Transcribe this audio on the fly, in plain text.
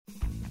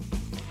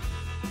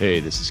Hey,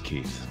 this is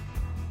Keith.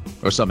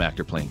 Or some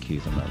actor playing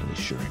Keith, I'm not really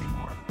sure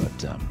anymore.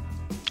 But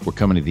we're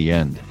coming to the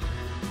end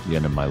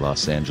of my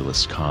Los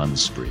Angeles con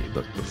spree.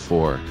 But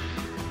before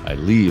I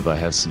leave, I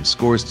have some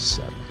scores to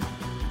settle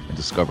and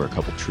discover a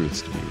couple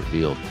truths to be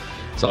revealed.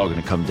 It's all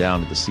going to come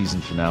down to the season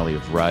finale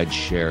of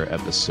Rideshare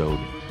Episode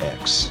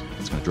X.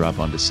 It's going to drop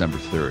on December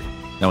 3rd.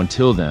 Now,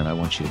 until then, I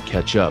want you to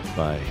catch up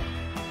by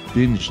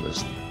binge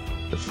listening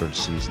the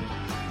first season.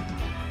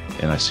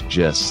 And I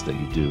suggest that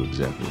you do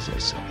exactly as I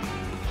say,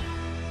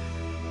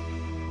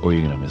 or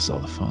you're going to miss all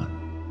the fun.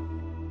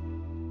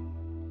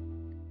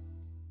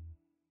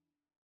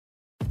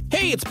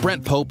 Hey, it's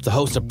Brent Pope, the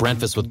host of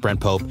Breakfast with Brent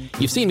Pope.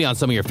 You've seen me on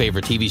some of your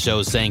favorite TV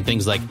shows saying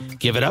things like,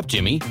 "Give it up,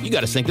 Jimmy. You got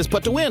to sink this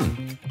putt to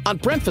win." On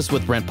Breakfast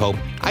with Brent Pope,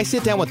 I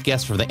sit down with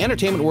guests from the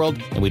entertainment world,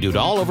 and we do it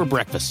all over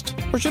breakfast.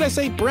 Or should I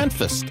say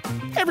Brentfast?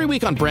 Every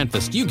week on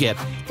Brentfast, you get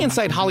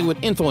inside Hollywood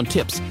info and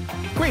tips,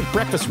 great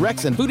breakfast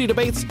recs and foodie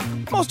debates.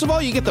 Most of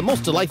all, you get the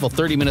most delightful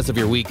 30 minutes of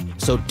your week.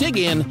 So dig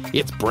in.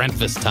 It's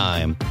Brentfast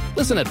time.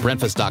 Listen at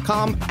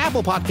Brentfast.com,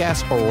 Apple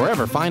Podcasts, or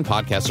wherever fine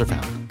podcasts are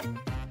found.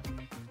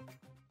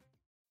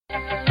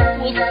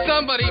 Will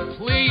somebody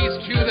please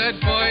cue that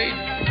voice?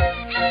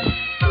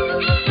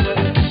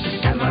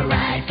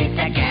 Samurai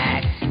pizza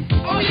cat.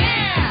 Oh,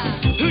 yeah!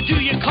 Who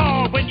do you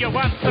call when you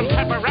want some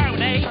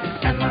pepperoni?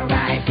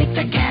 Samurai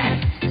pizza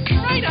cat.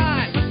 Right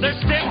on! They're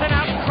stamping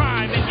out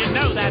crime, and you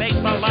know that ain't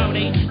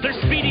baloney. They're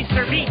Speedy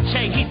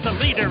Cerviche, he's the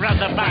leader of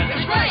the bunch.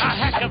 That's right. A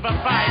heck of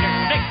a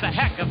fighter, makes a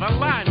heck of a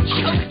lunch.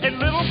 And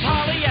little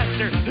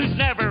Polyester, who's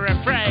never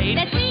afraid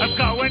of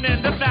going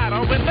into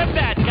battle when the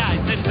bad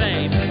guys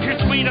invade.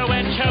 Here's Guido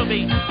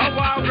Anchovy, a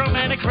wild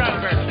romantic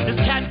rover. This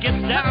cat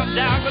gets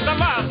down with a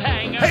love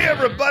hangover. Hey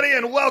everybody,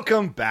 and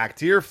welcome back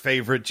to your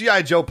favorite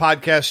G.I. Joe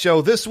podcast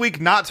show. This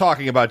week, not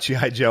talking about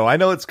G.I. Joe. I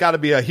know it's got to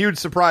be a huge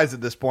surprise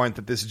at this point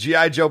that this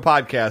G.I. Joe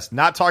podcast,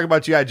 not talking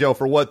about G.I. Joe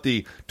for what,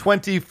 the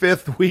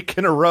 25th week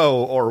in a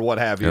row, or what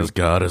have you. As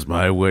God is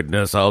my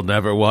witness, I'll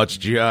never watch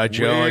G.I.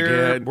 Joe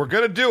again. We're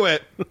going to do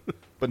it,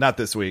 but not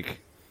this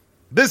week.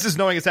 This is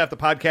Knowing Is Half the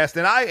Podcast,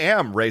 and I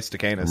am Ray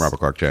Stakanis. I'm Robert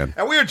Clark Chan.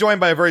 And we are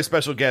joined by a very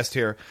special guest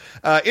here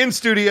in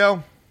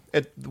studio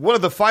at one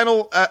of the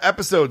final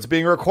episodes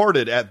being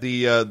recorded at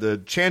the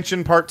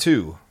Chanchin Part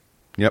 2.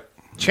 Yep.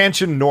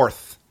 Chanchin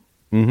North.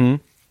 Mm-hmm.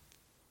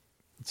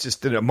 It's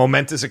just a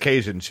momentous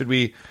occasion. Should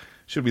we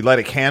light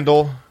a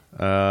candle?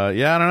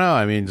 Yeah, I don't know.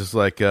 I mean, just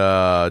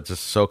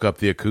soak up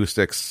the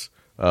acoustics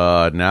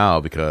now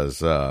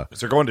because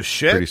Is there going to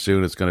shit? pretty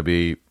soon it's going to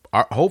be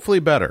hopefully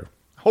better.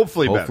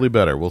 Hopefully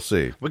better. We'll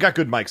see. We got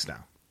good mics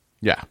now,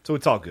 Yeah. so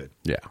it's all good.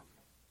 Yeah.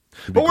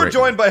 But we're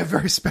joined by a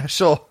very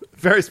special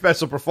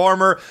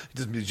performer,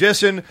 just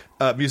magician,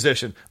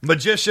 magician.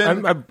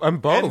 I'm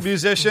both. And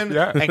musician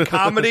Yeah. and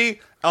comedy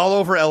all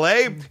over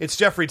L.A. It's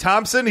Jeffrey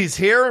Thompson. He's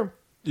here.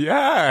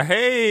 Yeah,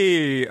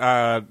 hey,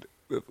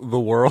 the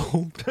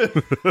world.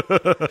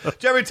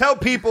 Jeffrey, tell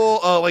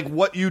people like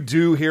what you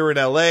do here in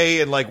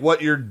L.A. and like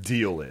what your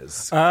deal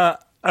is.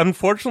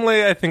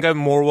 Unfortunately, I think I'm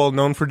more well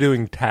known for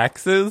doing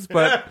taxes,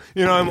 but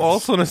I'm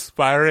also an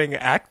aspiring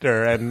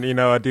actor, and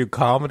I do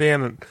comedy,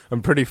 and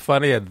I'm pretty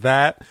funny at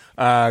that.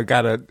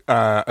 Got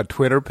a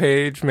Twitter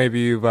page.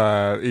 Maybe you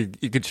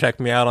could check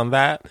me out on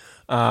that.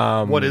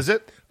 What is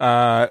it?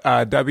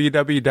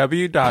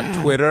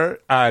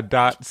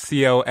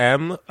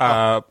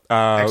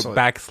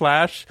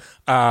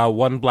 www.twitter.com /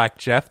 One Black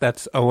Jeff.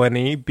 That's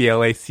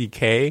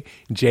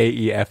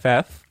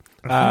ONEBLACKJEFF.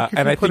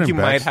 And I think you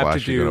might have to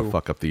do. You're gonna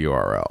fuck up the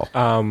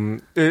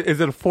URL.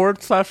 Is it a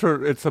forward slash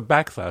or it's a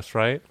backslash,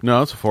 right?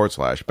 No, it's a forward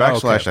slash.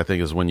 Backslash, I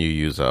think, is when you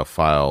use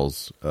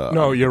files.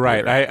 No, you're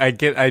right. I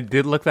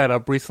did look that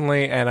up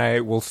recently, and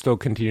I will still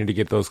continue to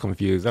get those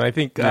confused. And I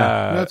think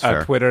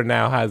Twitter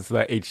now has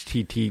the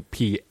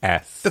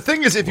HTTPS. The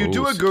thing is, if you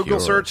do a Google secure.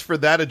 search for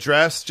that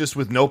address just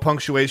with no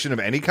punctuation of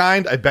any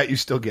kind, I bet you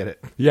still get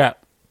it. Yeah.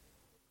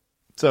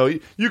 So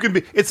you can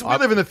be. We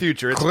live in the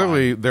future. It's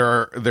Clearly, fine.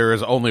 there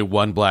is only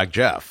one Black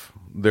Jeff.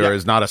 There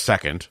is not a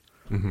second.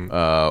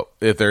 Mm-hmm.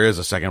 If there is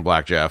a second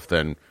Black Jeff,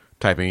 then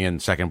typing in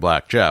second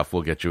Black Jeff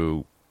will get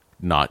you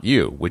not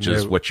you, which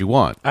is what you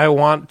want. I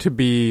want to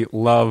be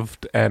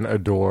loved and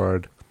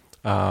adored.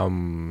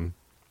 My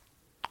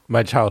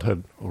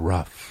childhood,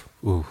 rough.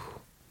 Ooh.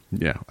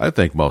 Yeah, I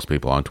think most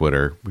people on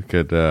Twitter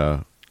could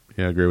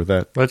agree with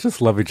that. Let's just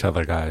love each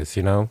other, guys,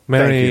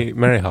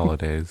 Merry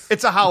holidays.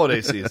 It's a holiday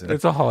season.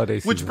 It's a holiday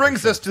season. Which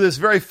brings us to this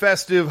very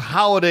festive,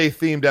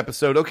 holiday-themed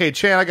episode. Okay,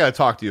 Chan, I got to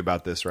talk to you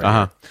about this right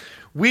now.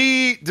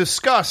 We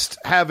discussed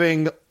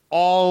having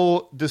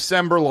all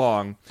December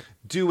long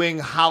doing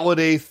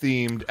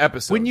holiday-themed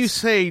episodes. When you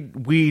say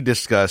we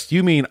discussed,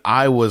 you mean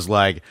I was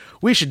like,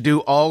 we should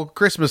do all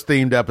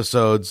Christmas-themed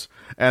episodes,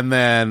 and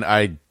then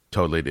I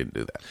totally didn't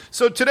do that.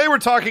 So today we're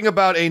talking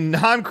about a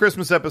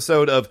non-Christmas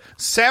episode of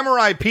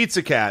Samurai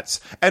Pizza Cats,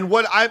 and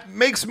what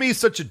makes me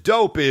such a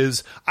dope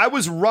is I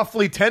was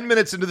roughly 10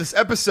 minutes into this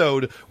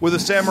episode where the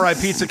Samurai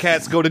Pizza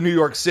Cats go to New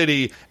York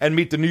City and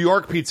meet the New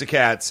York Pizza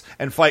Cats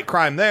and fight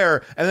crime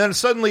there, and then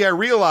suddenly I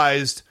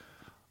realized,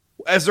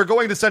 as they're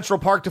going to Central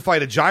Park to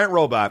fight a giant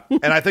robot,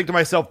 and I think to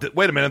myself,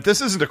 wait a minute,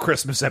 this isn't a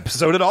Christmas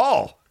episode at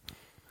all.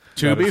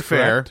 To be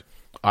fair,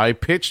 I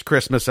pitched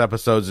Christmas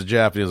episodes to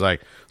Jeff, and he was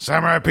like,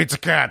 Samurai Pizza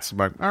Cats. I'm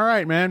like, all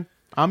right, man.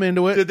 I'm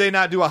into it. Did they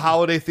not do a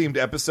holiday-themed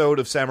episode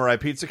of Samurai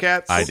Pizza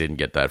Cats? I didn't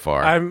get that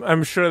far.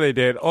 I'm sure they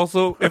did.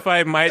 Also, if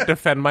I might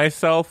defend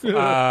myself, Mr.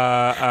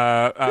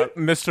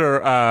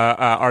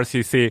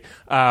 RCC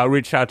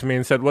reached out to me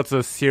and said, "What's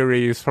a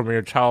series from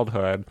your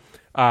childhood?"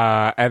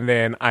 And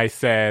then I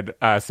said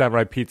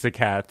Samurai Pizza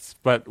Cats,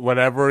 but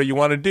whatever you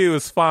want to do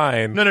is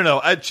fine.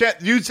 No.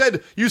 You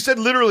said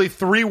literally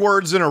 3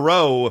 words in a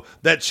row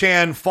that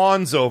Chan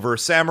fawns over: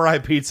 Samurai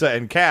Pizza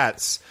and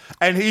Cats.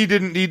 And he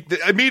didn't need.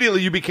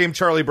 Immediately, you became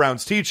Charlie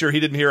Brown's teacher. He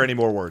didn't hear any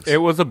more words. It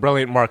was a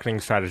brilliant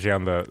marketing strategy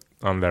on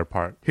their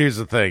part. Here's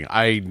the thing.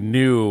 I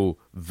knew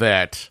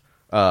that,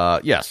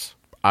 yes,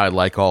 I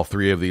like all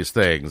 3 of these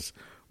things.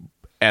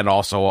 And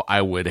also,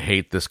 I would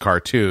hate this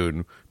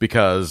cartoon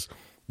because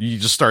you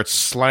just start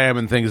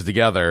slamming things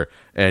together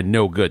and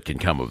no good can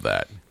come of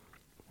that.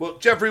 Well,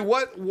 Jeffrey,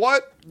 what?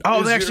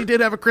 Oh, they actually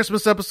did have a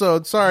Christmas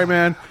episode. Sorry,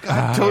 man.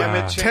 God damn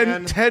it,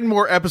 Chan. 10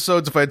 more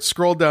episodes. If I'd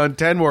scrolled down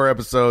 10 more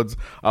episodes,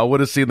 I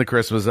would have seen the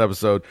Christmas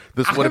episode.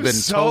 This would have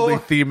been totally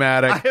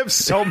thematic. I am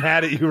so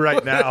mad at you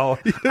right now.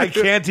 I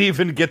can't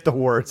even get the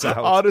words out.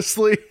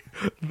 Honestly,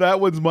 that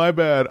one's my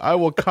bad. I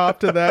will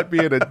cop to that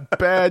being a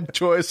bad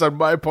choice on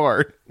my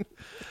part.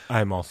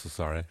 I'm also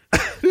sorry.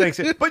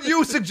 Thanks. But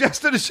you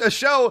suggested a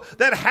show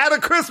that had a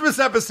Christmas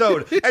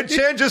episode, and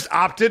Chan just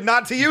opted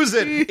not to use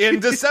it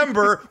in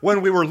December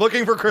when we were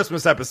looking for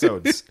Christmas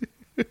episodes.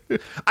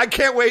 I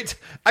can't wait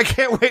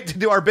to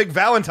do our big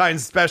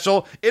Valentine's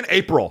special in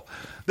April.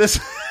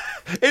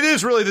 It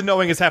is really the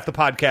knowing is half the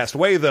podcast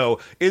way, though,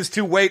 is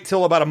to wait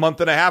till about a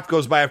month and a half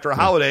goes by after a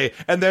holiday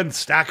and then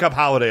stack up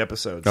holiday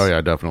episodes. Oh,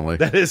 yeah, definitely.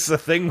 That is the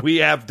thing we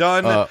have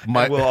done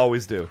and we'll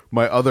always do.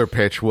 My other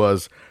pitch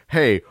was,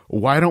 hey,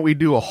 why don't we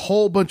do a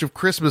whole bunch of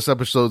Christmas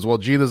episodes while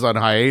Gina's on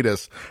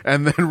hiatus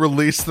and then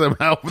release them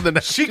out for the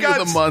next few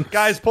of the month?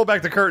 Guys, pull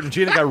back the curtain.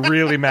 Gina got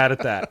really mad at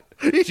that.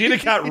 Gina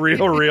got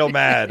real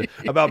mad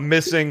about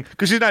missing,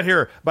 because she's not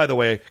here, by the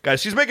way. Guys,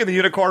 she's making The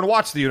Unicorn.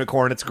 Watch The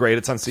Unicorn. It's great.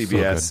 It's on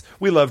CBS. So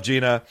we love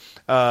Gina.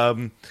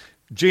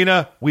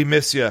 Gina, we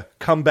miss you.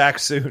 Come back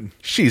soon.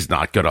 She's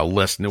not going to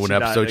listen to an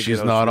episode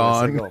she's not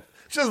on.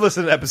 She doesn't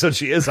listen to an episode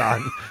she is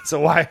on. So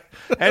why?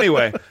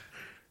 Anyway,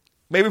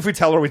 maybe if we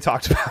tell her we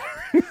talked about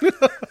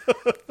her.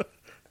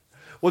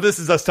 Well, this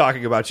is us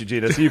talking about you,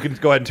 Gina, so you can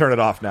go ahead and turn it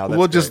off now.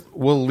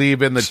 We'll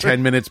leave in the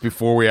 10 minutes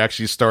before we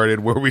actually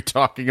started where we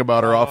talking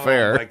about her off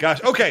air. Oh, my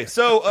gosh. Okay,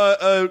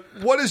 so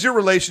what is your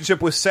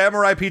relationship with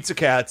Samurai Pizza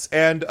Cats?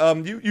 And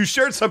you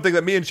shared something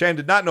that me and Chan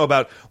did not know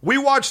about. We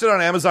watched it on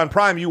Amazon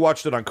Prime. You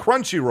watched it on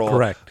Crunchyroll.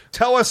 Correct.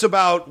 Tell us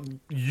about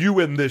you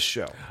in this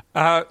show.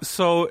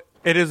 So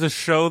it is a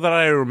show that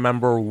I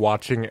remember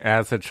watching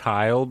as a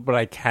child, but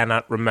I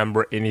cannot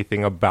remember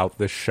anything about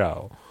the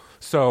show.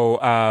 So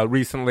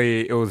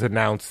recently it was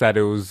announced that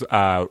it was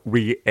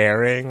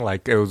re-airing,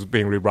 like it was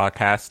being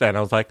rebroadcast, and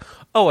I was like,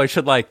 oh, I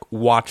should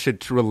watch it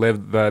to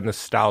relive the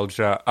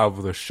nostalgia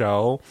of the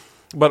show.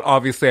 But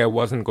obviously I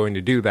wasn't going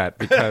to do that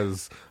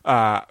because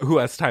who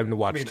has time to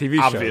watch TV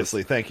shows?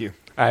 Obviously, thank you.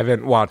 I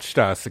haven't watched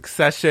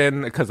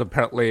Succession because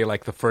apparently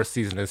the first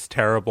season is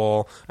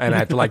terrible, and I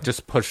had to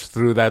just push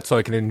through that so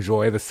I can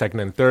enjoy the second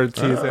and third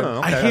season.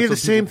 Okay. I hear the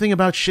same thing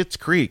about Schitt's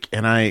Creek,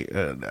 and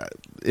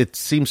it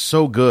seems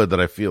so good that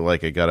I feel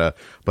like I gotta,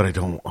 but I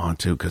don't want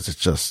to because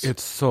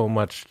it's so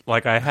much.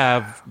 I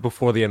have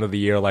before the end of the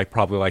year,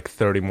 probably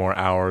 30 more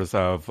hours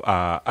of.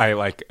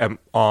 I am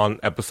on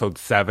episode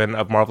 7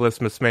 of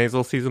Marvelous Miss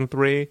Maisel season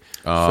 3.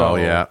 Oh, so,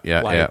 yeah.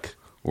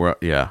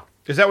 Yeah.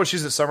 Is that when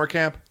she's at summer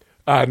camp?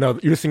 No,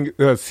 you're seeing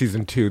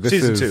season 2. This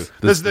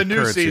is the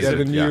new season. Yeah,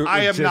 the new, I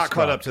am not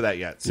caught up to that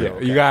yet. So,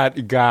 you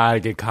gotta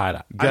get caught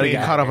up.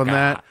 Get caught up on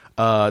that.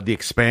 The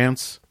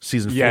Expanse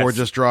season 4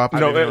 just dropped.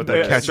 No,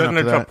 doesn't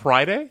it drop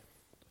Friday?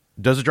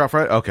 Does it drop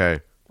Friday?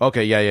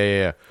 Okay,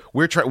 yeah.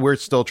 We're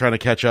still trying to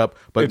catch up,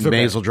 but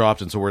Maisel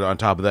dropped, and so we're on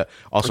top of that.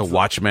 Also,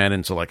 Watchmen,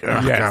 and so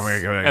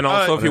and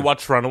also if you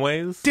watch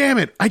Runaways. Damn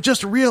it! I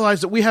just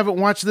realized that we haven't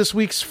watched this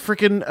week's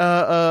freaking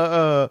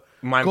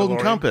Golden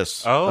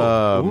Compass.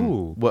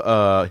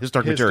 His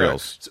Dark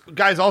Materials.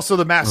 Guys, also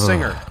The Masked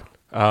Singer.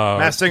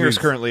 Masked Singer's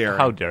currently airing.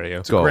 How dare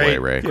you? Go away,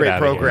 Ray. Great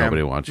program.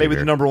 Nobody wants you Maybe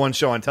here. the number one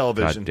show on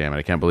television. God damn it!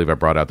 I can't believe I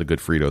brought out the good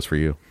Fritos for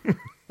you.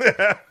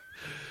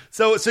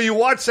 So you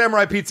watched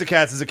Samurai Pizza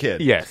Cats as a kid.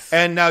 Yes.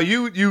 And now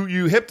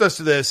you hipped us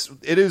to this.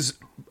 It is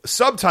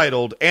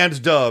subtitled and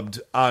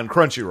dubbed on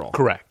Crunchyroll.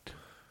 Correct.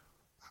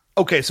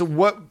 Okay, so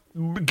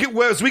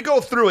as we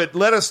go through it,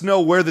 let us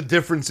know where the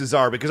differences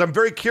are, because I'm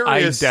very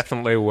curious. I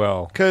definitely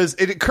will. Because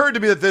it occurred to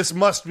me that this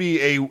must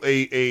be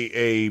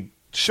a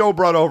show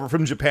brought over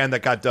from Japan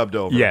that got dubbed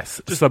over.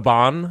 Yes,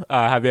 Saban.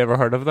 Have you ever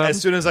heard of them?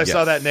 As soon as I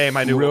saw that name,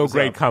 I knew real what was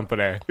great up.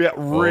 company. Yeah,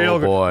 real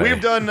good. boy.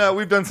 We've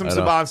done some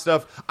Saban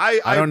stuff. I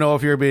don't know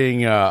if you're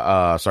being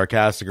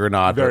sarcastic or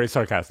not. Very but,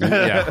 sarcastic.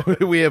 yeah,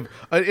 we have.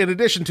 In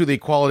addition to the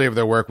quality of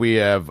their work, we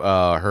have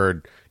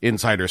heard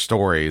insider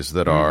stories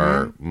that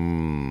are.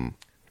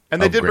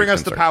 And they of did bring great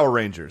us the concern. Power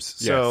Rangers.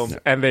 So Yes.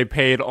 And they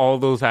paid all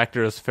those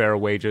actors fair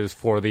wages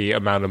for the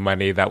amount of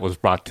money that was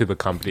brought to the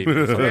company.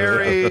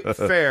 very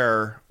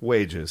fair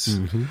wages.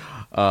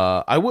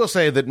 I will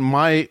say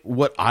that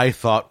what I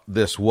thought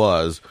this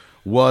was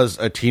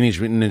a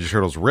Teenage Mutant Ninja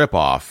Turtles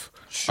ripoff.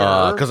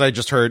 Sure. Because I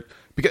just heard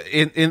because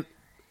in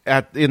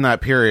that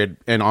period,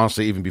 and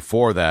honestly even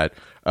before that,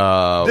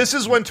 This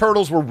is when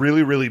Turtles were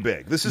really, really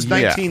big. This is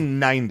Yeah.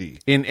 1990.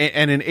 in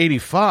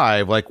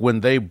 85, like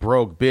when they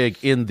broke big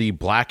in the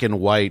black and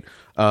white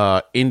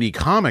indie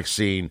comic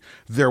scene,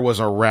 there was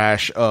a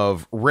rash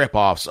of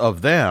ripoffs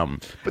of them.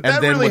 But And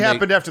that then really when they-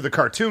 happened after the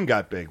cartoon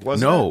got big,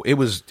 wasn't it? No, it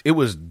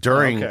was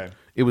during Okay.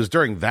 it was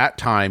during that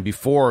time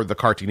before the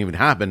cartoon even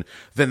happened.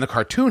 Then the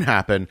cartoon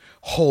happened,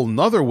 whole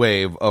nother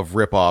wave of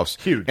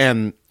ripoffs. Huge.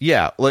 And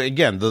yeah, like,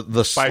 again, the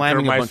Biker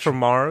slamming a Mice bunch. from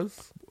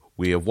Mars.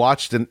 We have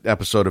watched an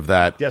episode of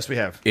that. Yes, we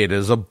have. It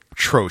is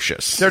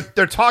atrocious.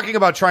 They're talking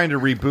about trying to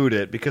reboot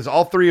it because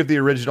all three of the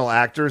original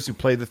actors who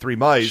played the three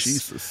mice,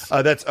 Jesus.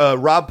 that's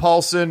Rob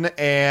Paulson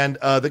and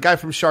the guy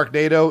from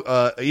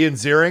Sharknado, Ian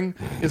Ziering,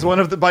 is one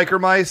of the biker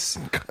mice.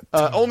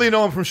 Only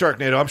know him from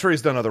Sharknado. I'm sure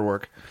he's done other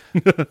work.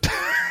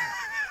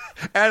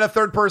 And a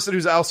third person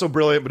who's also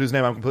brilliant, but whose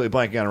name I'm completely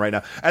blanking on right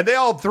now. And they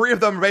all three of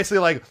them are basically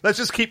like, let's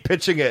just keep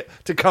pitching it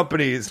to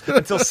companies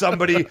until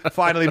somebody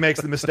finally makes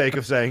the mistake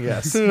of saying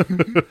yes. And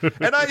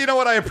you know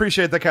what? I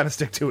appreciate that kind of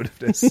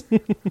stick-to-itiveness.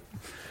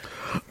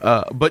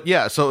 But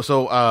yeah,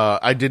 so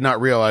I did not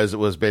realize it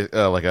was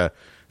like a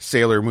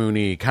Sailor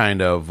Moon-y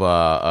kind of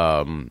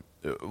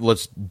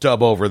let's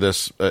dub over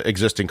this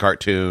existing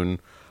cartoon.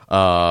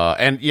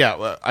 And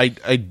yeah,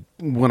 I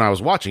when I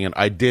was watching it,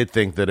 I did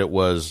think that it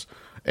was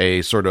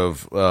a sort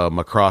of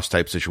Macross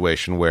type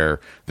situation where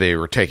they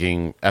were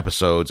taking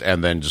episodes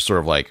and then just sort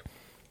of like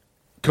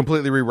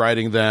completely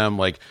rewriting them,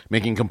 like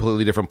making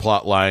completely different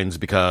plot lines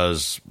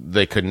because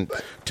they couldn't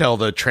tell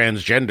the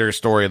transgender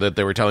story that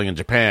they were telling in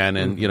Japan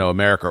and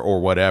America or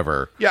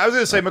whatever. Yeah, I was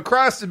going to say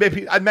Macross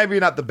is maybe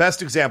not the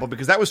best example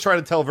because that was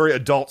trying to tell very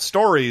adult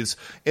stories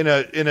in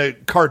a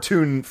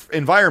cartoon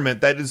environment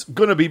that is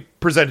going to be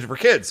presented for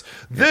kids.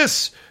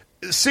 This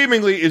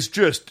seemingly is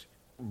just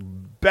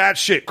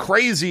batshit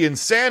crazy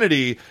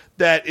insanity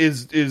that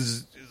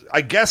is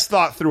I guess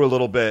thought through a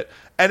little bit.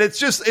 And it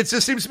just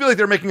seems to me like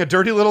they're making a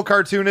dirty little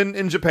cartoon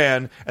in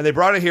Japan, and they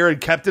brought it here and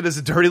kept it as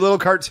a dirty little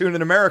cartoon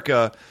in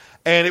America,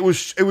 and it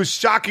was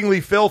shockingly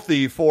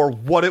filthy for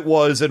what it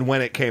was and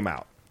when it came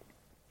out.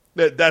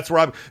 That's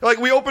where I'm like.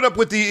 We open up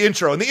with the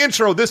intro, and the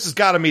intro. This has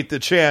got to meet the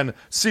Chan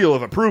seal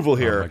of approval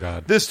here. Oh my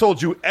God. This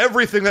told you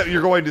everything that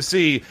you're going to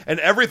see and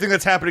everything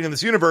that's happening in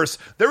this universe.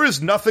 There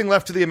is nothing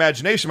left to the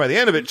imagination by the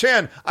end of it.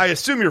 Chan, I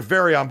assume you're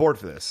very on board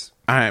for this.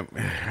 I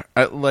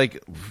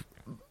like.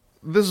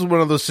 This is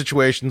one of those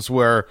situations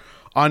where,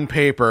 on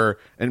paper,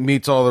 it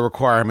meets all the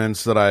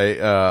requirements that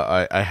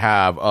I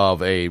have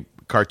of a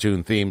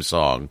cartoon theme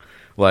song.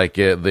 Like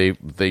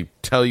they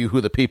tell you who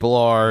the people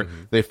are,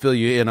 they fill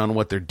you in on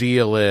what their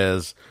deal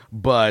is,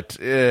 but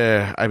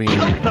I mean,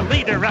 The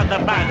leader of the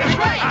bunch,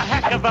 a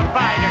heck of a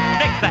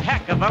fighter, makes a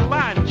heck of a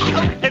lunch.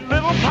 And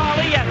little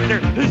polyester,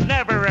 who's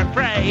never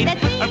afraid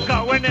of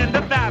going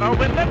into battle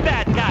when the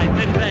bad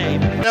guys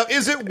invade. Now,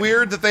 is it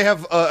weird that they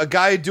have a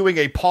guy doing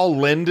a Paul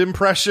Lynde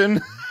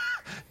impression?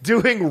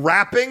 Doing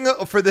rapping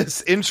for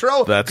this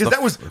intro? Because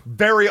that was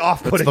very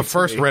off-putting. the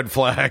first red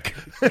flag.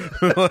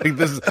 Like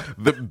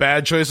the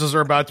bad choices are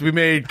about to be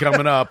made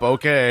coming up.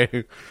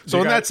 Okay, so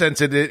in that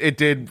sense, it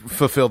did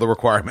fulfill the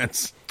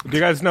requirements. Do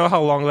you guys know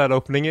how long that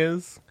opening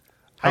is?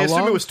 I assume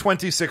long? it was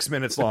 26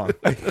 minutes long.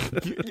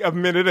 A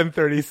minute and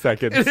 30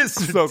 seconds. It is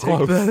so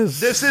close.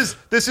 This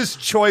is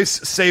choice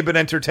Saban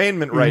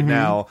entertainment right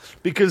now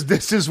because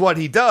this is what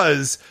he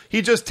does.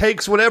 He just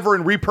takes whatever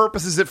and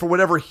repurposes it for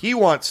whatever he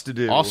wants to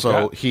do.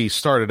 Also, he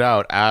started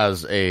out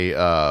as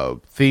a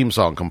theme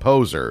song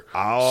composer.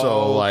 Oh,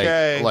 so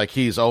okay. like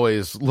he's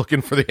always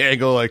looking for the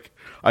angle. Like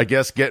I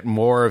guess get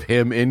more of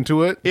him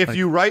into it. if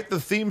you write the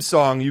theme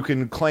song, you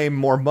can claim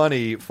more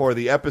money for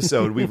the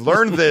episode. We've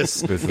learned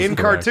this is in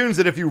correct. cartoons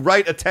that if you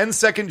write a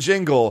 10-second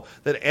jingle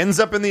that ends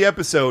up in the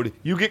episode,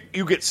 you get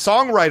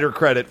songwriter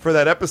credit for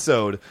that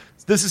episode.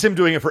 This is him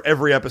doing it for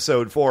every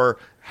episode for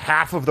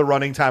half of the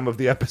running time of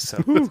the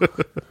episode.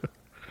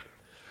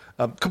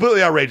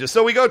 Completely outrageous.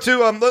 So we go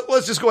to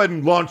let's just go ahead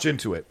and launch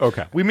into it.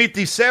 Okay. We meet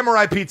the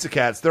Samurai Pizza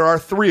Cats. There are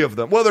 3 of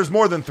them. Well, there's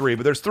more than 3,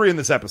 but there's 3 in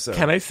this episode.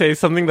 Can I say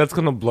something that's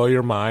going to blow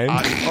your mind?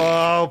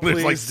 Oh, please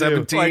There's like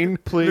do. 17.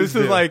 Please This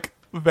do. is like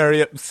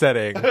very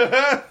upsetting.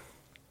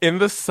 In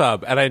the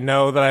sub, and I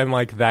know that I'm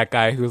like that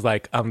guy who's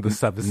like, I'm the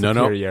sub is No,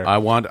 superior. I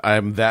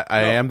am that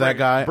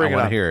guy. bring I it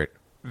want on. to hear it.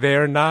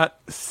 They're not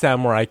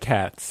samurai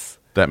cats.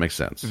 That makes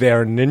sense. They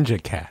are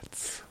ninja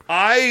cats.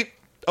 I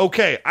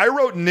Okay, I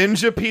wrote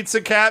Ninja Pizza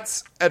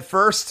Cats at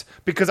first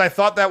because I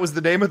thought that was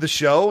the name of the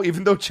show,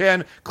 even though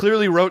Chan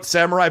clearly wrote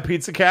Samurai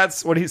Pizza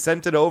Cats when he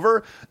sent it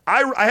over.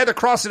 I had to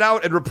cross it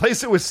out and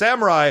replace it with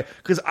Samurai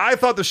because I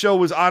thought the show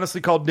was honestly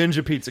called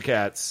Ninja Pizza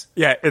Cats.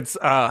 Yeah, it's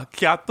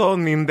Kyato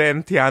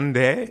Ninden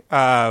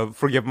Tiande,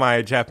 forgive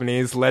my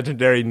Japanese,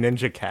 legendary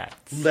ninja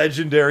cats.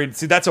 Legendary.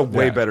 See, that's a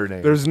way Yeah. better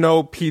name. There's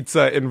no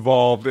pizza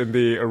involved in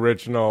the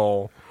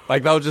original.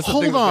 Like, that was just a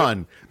thing Hold that-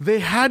 on. They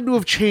had to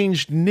have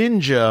changed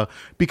ninja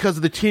because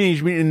of the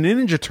Teenage Mutant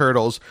Ninja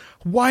Turtles.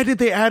 Why did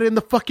they add in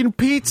the fucking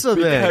pizza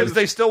then? because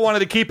they still wanted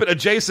to keep it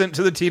adjacent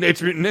to the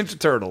Teenage Mutant Ninja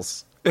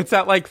Turtles. It's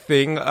that like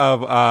thing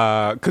of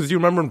because you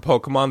remember in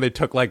Pokemon they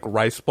took like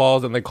rice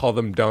balls and they call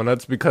them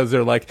donuts because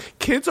they're like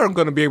kids aren't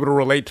going to be able to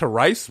relate to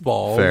rice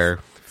balls. Fair.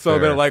 So Fair.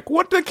 they're like,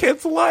 what do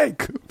kids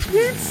like?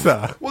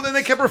 Pizza. Well, then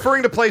they kept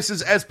referring to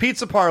places as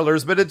pizza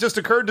parlors, but it just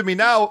occurred to me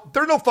now,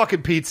 there's no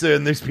fucking pizza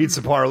in these pizza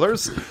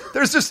parlors.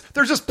 There's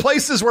just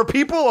places where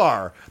people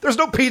are. There's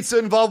no pizza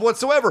involved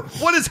whatsoever.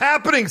 What is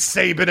happening,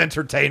 Saban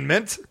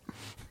Entertainment?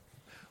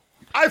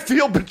 I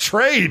feel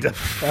betrayed.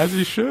 As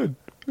you should.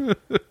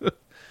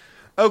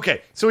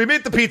 Okay, so we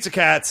meet the Pizza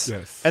Cats,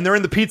 Yes. and they're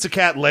in the Pizza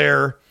Cat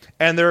lair,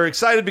 and they're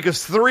excited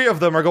because 3 of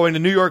them are going to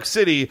New York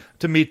City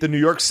to meet the New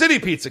York City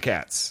Pizza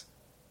Cats.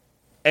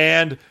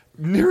 And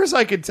near as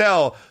I can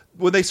tell,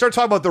 when they start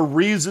talking about the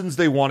reasons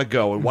they want to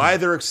go and why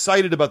they're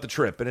excited about the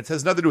trip, and it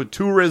has nothing to do with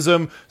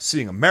tourism,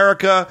 seeing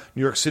America,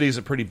 New York City is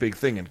a pretty big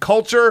thing in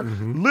culture.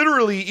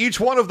 Literally, each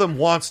one of them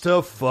wants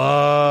to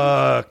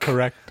fuck.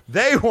 Correct.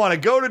 They want to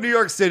go to New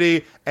York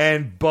City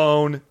and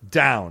bone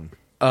down.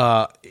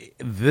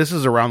 This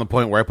is around the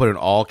point where I put in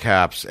all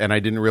caps, and I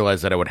didn't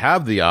realize that I would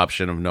have the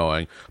option of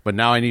knowing, but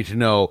now I need to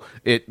know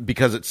it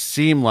because it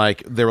seemed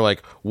like they were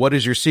like, what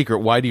is your secret?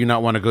 Why do you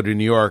not want to go to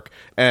New York?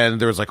 And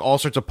there was like all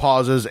sorts of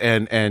pauses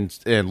and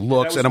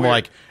looks, was and I'm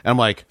weird.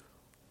 like,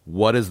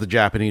 what is the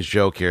Japanese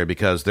joke here?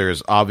 Because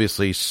there's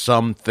obviously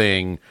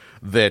something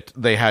that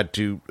they had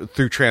to,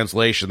 through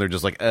translation, they're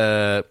just like,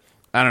 I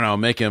don't know,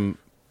 make him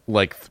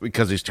like,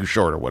 because he's too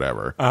short or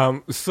whatever.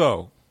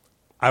 So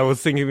I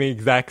was thinking the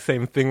exact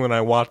same thing when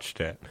I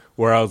watched it,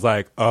 where I was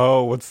like,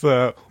 "Oh, what's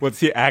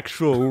the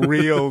actual,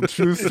 real,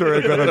 true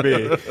story gonna be?"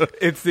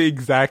 It's the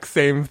exact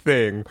same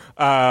thing.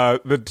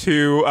 The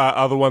 2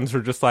 other ones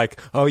were just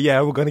like, "Oh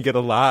yeah, we're gonna get a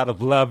lot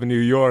of love in New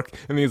York,"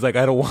 and he's like,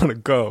 "I don't want to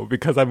go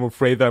because I'm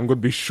afraid that I'm gonna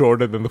be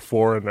shorter than the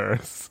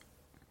foreigners."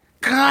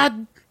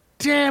 God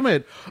damn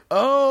it.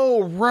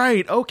 Oh,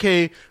 right.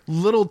 Okay.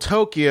 Little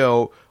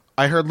Tokyo.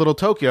 I heard Little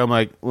Tokyo. I'm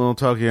like, Little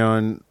Tokyo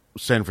in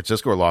San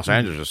Francisco or Los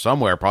Angeles or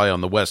somewhere, probably on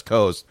the West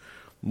Coast.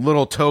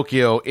 Little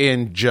Tokyo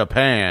in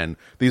Japan.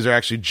 These are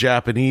actually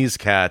Japanese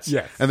cats.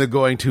 Yes. And they're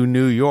going to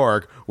New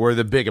York where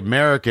the big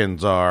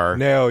Americans are.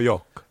 New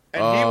York.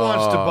 And he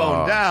wants to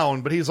bone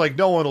down, but he's like,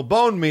 no one will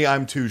bone me,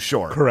 I'm too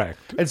short. Correct.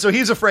 And so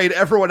he's afraid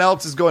everyone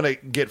else is going to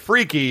get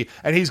freaky,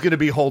 and he's going to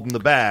be holding the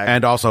bag.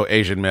 And also,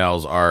 Asian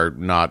males are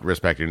not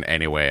respected in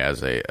any way as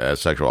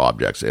sexual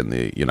objects in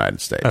the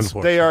United States.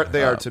 Unfortunately.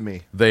 they are to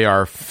me. They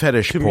are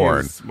fetish To me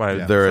porn. is my-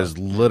 There is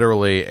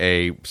literally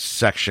a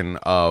section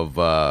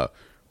of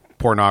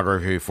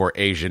pornography for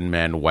Asian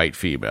men, white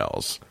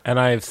females. And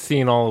I've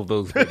seen all of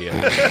those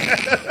videos.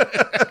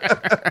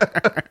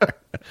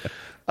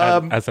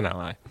 As an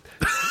ally.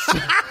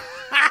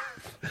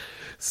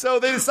 So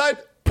they decide...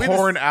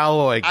 Porn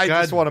alloy. I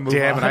God just wanna move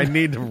damn on. it! I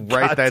need to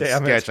write God that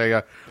damn it. sketch.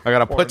 I got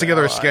to put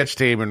together a alloy. sketch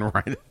team and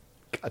write it.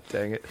 God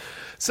dang it.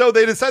 So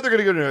they decide they're going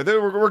to go to New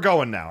York. We're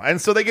going now. And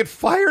so they get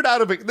fired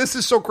out of it. This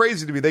is so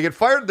crazy to me. They get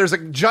fired. There's a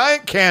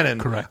giant cannon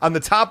Correct. on the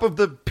top of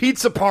the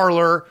pizza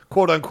parlor,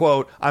 quote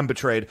unquote, I'm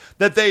betrayed,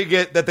 that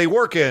they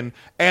work in.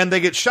 And they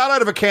get shot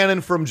out of a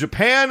cannon from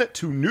Japan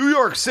to New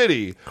York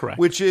City. Correct.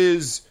 Which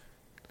is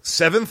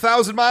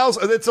 7,000 miles.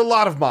 It's a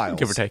lot of miles.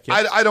 Give or take,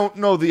 yes. I don't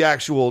know the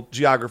actual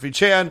geography.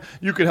 Chan,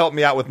 you can help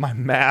me out with my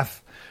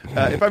math.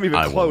 If I'm even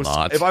I will close,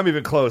 not. if I'm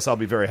even close, I'll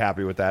be very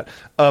happy with that.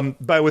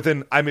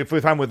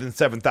 If I'm within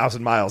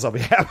 7,000 miles, I'll be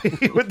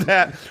happy with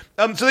that.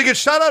 So they get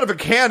shot out of a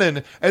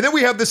cannon, and then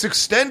we have this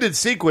extended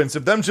sequence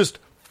of them just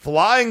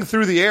flying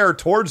through the air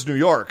towards New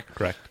York.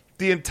 Correct.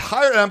 And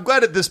I'm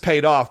glad that this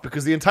paid off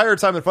because the entire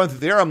time they're flying through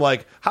the air, I'm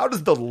like, how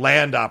does the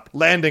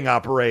landing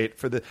operate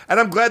for the? And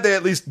I'm glad they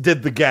at least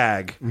did the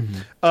gag.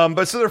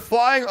 But so they're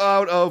flying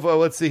out of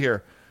let's see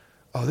here.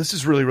 Oh, this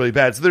is really, really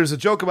bad. So there's a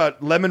joke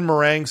about lemon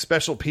meringue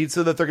special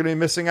pizza that they're going to be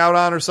missing out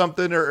on or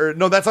something. Or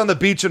no, that's on the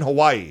beach in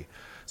Hawaii.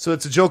 So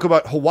it's a joke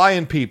about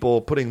Hawaiian people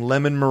putting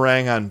lemon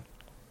meringue on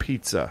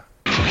pizza.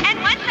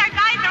 And once our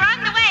guys are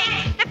on the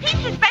way, the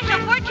pizza special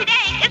for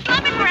today is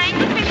lemon meringue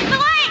with fish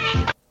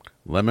fillet.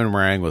 Lemon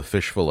meringue with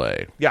fish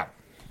fillet. Yeah,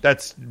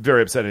 that's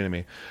very upsetting to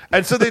me.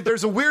 And so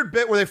there's a weird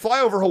bit where they fly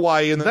over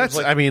Hawaii and then That's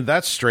there's like,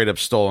 that's straight up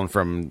stolen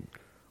from.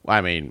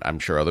 I mean, I'm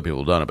sure other people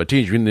have done it, but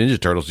Teenage Mutant Ninja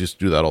Turtles used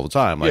to do that all the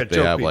time. Like Yeah, they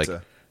joke have pizza.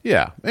 like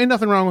Yeah, ain't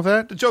nothing wrong with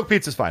that. The joke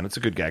pizza's fine. It's a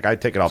good gag. I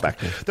take it all back.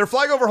 They're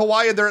flying over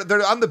Hawaii. And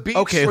they're on the beach.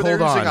 Okay, where they're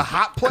hold using on. a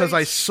hot plate. Because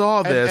I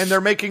saw this. and they're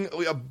making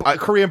a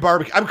Korean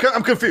barbecue. I'm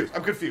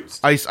confused.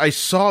 I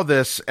saw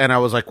this and I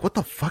was like, "What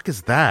the fuck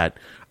is that?"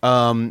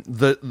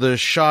 The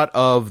shot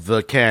of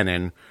the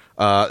cannon.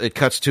 It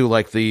cuts to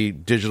like the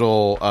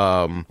digital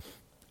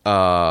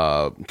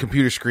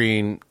computer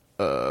screen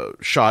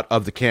shot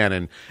of the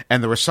cannon,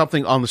 and there was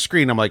something on the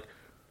screen. I'm like,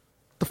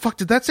 "The fuck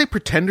did that say?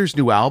 Pretender's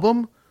new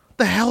album?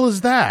 The hell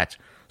is that?"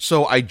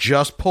 So I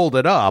just pulled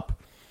it up.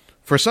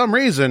 For some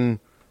reason,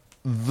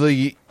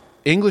 the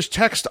English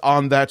text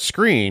on that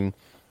screen,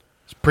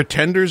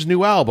 Pretender's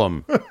new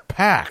album,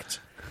 packed.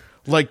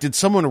 Like, did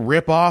someone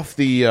rip off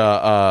the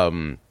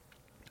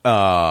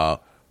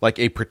like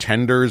a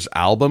Pretenders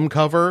album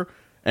cover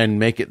and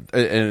make it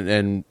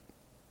and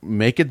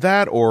make it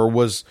that, or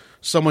was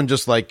someone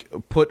just like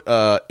put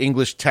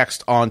English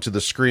text onto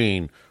the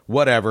screen?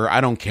 Whatever,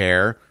 I don't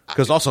care,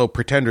 because also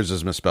Pretenders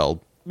is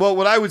misspelled. Well,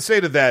 what I would say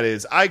to that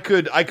is I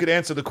could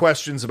answer the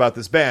questions about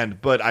this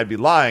band, but I'd be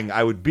lying.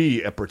 I would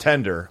be a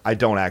pretender. I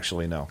don't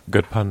actually know.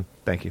 Good pun.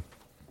 Thank you.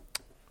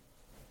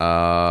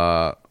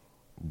 Blow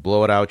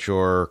it out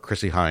your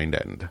Chrissy Hind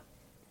end.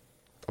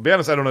 I'll be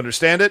honest, I don't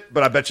understand it,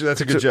 but I bet you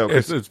that's a good joke.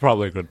 It's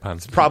probably a good pun.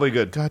 Probably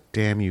good. God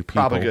damn you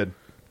people. Probably good.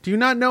 Do you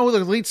not know who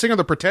the lead singer of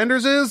the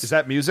Pretenders is? Is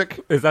that music?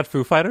 Is that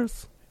Foo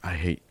Fighters? I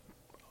hate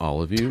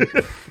all of you.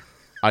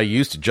 I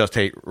used to just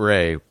hate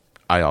Ray.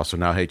 I also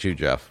now hate you,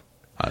 Jeff.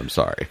 I'm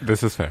sorry.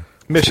 This is fair.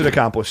 Mission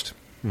accomplished.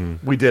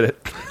 We did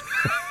it.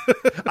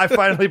 I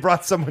finally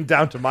brought someone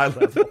down to my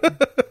level.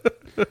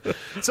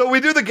 So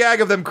we do the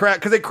gag of them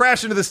because they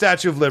crash into the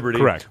Statue of Liberty,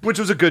 correct? Which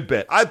was a good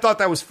bit. I thought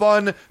that was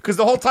fun because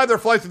the whole time they're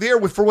flying through the air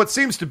with for what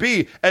seems to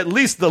be at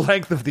least the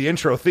length of the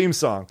intro theme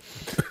song.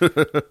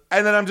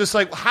 And then I'm just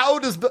like,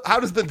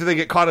 do they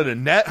get caught in a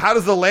net? How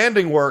does the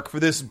landing work for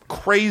this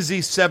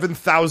crazy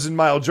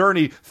 7,000-mile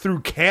journey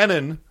through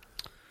Cannon?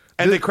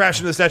 And they crash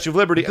into the Statue of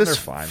Liberty, and they're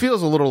fine.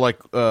 Feels a little like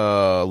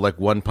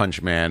One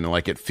Punch Man.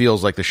 Like, it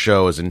feels like the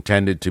show is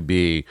intended to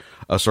be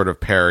a sort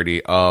of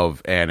parody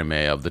of anime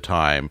of the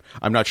time.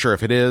 I'm not sure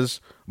if it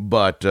is,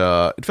 but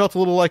it felt a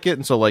little like it.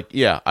 And so, like,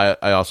 yeah,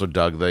 I also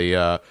dug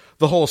the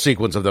whole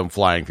sequence of them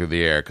flying through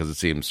the air because it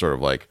seems sort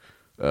of like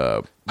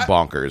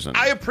bonkers.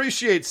 I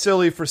appreciate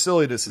silly for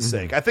silliness'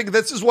 sake. I think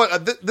this is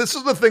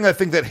the thing I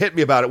think that hit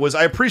me about it was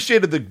I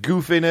appreciated the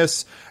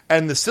goofiness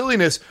and the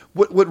silliness.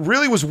 What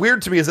really was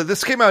weird to me is that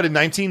this came out in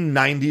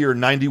 1990 or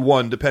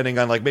 91, depending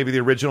on like maybe the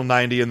original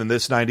 90 and then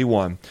this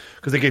 91,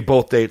 because they gave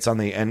both dates on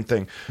the end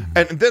thing.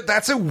 And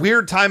that's a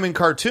weird time in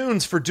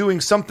cartoons for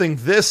doing something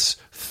this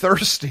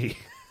thirsty,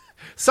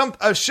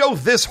 a show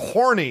this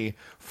horny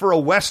for a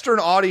Western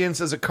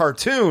audience as a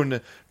cartoon.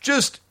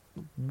 Just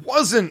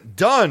wasn't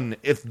done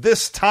if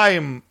this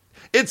time.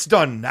 It's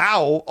done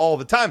now all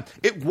the time.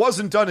 It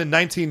wasn't done in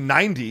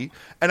 1990,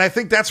 and I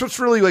think that's what's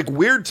really like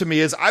weird to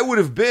me is I would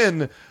have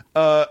been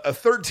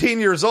 13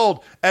 years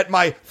old at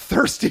my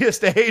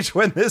thirstiest age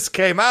when this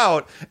came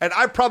out, and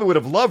I probably would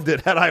have loved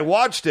it had I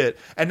watched it,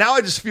 and now I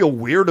just feel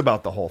weird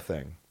about the whole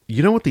thing.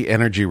 You know what the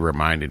energy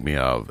reminded me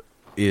of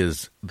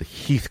is the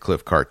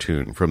Heathcliff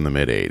cartoon from the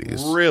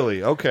mid-'80s.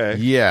 Really? Okay.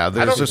 Yeah,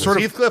 there's a sort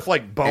of Heathcliff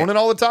like boning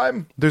all the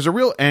time? There's a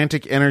real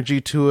antic energy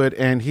to it,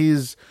 and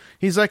he's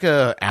like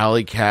a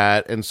alley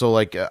cat, and so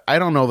like I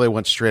don't know if they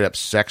went straight up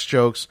sex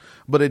jokes,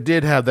 but it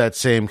did have that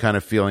same kind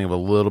of feeling of a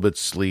little bit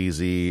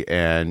sleazy,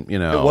 and you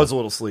know, it was a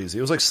little sleazy.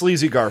 It was like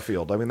sleazy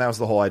Garfield. I mean, that was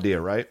the whole idea,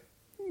 right?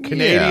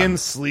 Canadian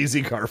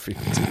sleazy Garfield.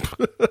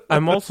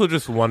 I'm also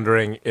just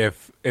wondering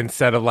if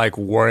instead of like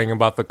worrying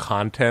about the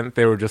content,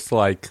 they were just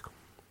like,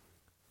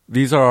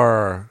 these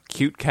are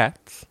cute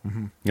cats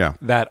yeah,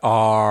 that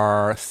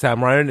are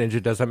samurai or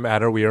ninja, doesn't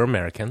matter, we are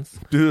Americans.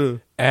 Duh.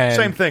 And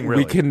Same thing,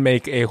 really. We can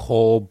make a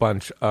whole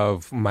bunch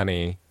of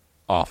money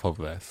off of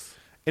this.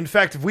 In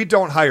fact, if we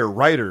don't hire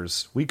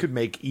writers, we could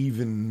make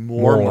even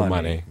more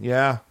money.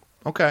 Yeah.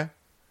 Okay.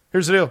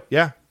 Here's the deal.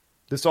 Yeah.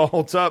 This all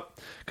holds up.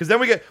 Because then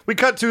we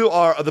cut to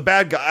the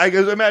bad guy. I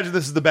imagine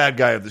this is the bad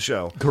guy of the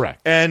show. Correct.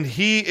 And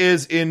he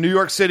is in New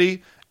York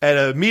City at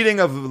a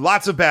meeting of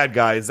lots of bad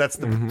guys. That's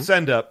the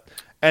send-up.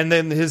 And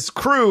then his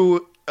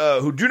crew,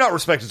 who do not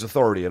respect his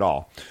authority at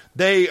all,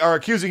 they are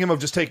accusing him of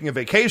just taking a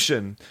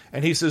vacation.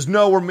 And he says,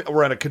 no,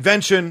 we're at a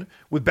convention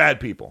with bad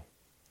people.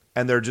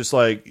 And they're just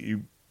like,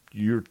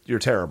 you're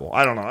terrible.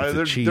 I don't know. It's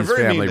they're a Cheese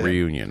very family mean to him.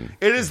 reunion.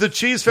 It is the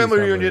Cheese family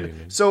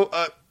reunion. So,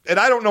 and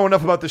I don't know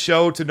enough about the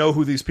show to know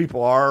who these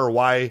people are or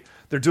why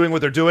they're doing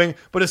what they're doing.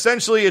 But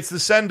essentially, it's the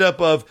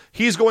send-up of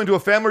he's going to a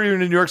family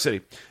reunion in New York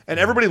City. And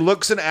everybody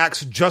looks and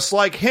acts just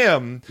like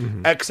him,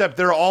 except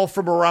they're all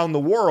from around the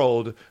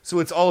world. So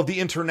it's all of the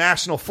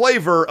international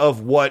flavor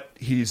of what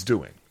he's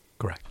doing.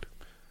 Correct.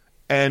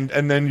 And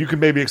then you can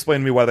maybe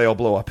explain to me why they all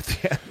blow up at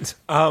the end.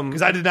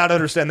 Because I did not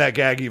understand that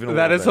gag even a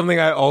little That is bit. something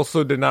I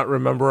also did not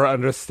remember or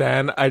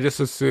understand. I just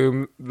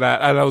assumed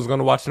that, and I was going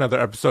to watch another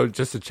episode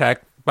just to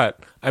check,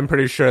 but I'm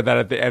pretty sure that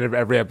at the end of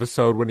every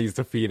episode when he's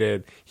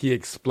defeated, he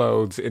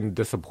explodes in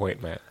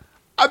disappointment.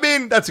 I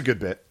mean, that's a good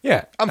bit.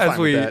 Yeah, I'm as fine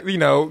with that. you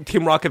know,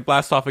 Team Rocket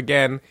blasts off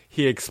again.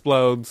 He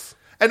explodes.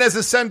 And as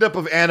a send-up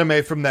of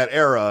anime from that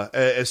era,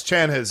 as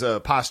Chan has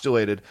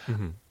postulated,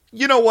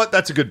 you know what?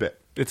 That's a good bit.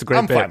 It's a great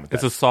I'm bit. fine with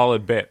It's that. a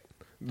solid bit.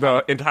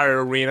 The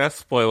entire arena,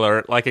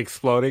 spoiler, like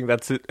exploding.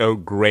 That's a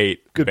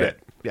great Good bit.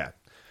 Yeah.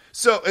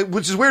 So,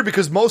 which is weird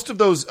because most of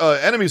those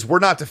enemies were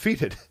not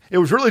defeated. It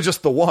was really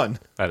just the one.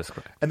 That is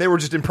correct. And they were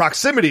just in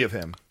proximity of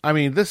him. I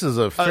mean, this is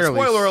a fairly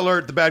Spoiler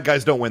alert, the bad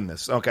guys don't win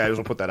this. Okay, I just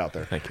want to put that out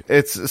there. Thank you.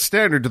 It's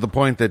standard to the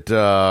point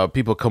that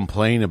people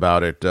complain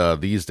about it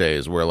these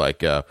days, where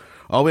like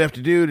all we have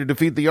to do to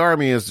defeat the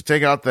army is to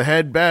take out the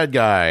head bad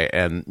guy,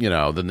 and you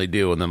know, then they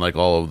do, and then like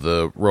all of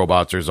the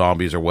robots or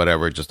zombies or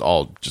whatever just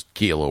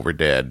keel over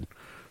dead.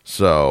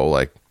 So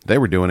like they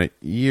were doing it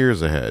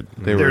years ahead.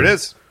 There it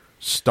is.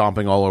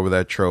 Stomping all over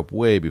that trope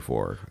way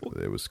before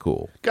it was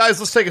cool. Guys,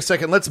 let's take a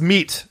second. Let's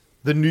meet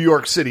the New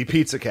York City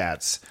Pizza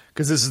Cats,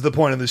 because this is the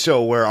point of the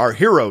show where our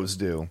heroes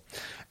do.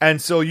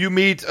 And so you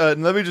meet, let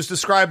me just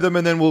describe them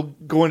and then we'll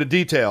go into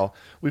detail.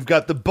 We've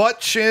got the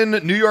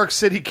butt-chin New York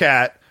City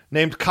cat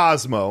named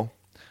Cosmo.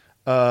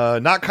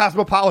 Not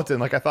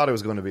Cosmopolitan like I thought it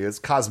was going to be. It's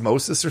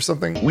Cosmosis or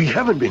something. We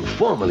haven't been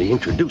formally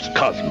introduced.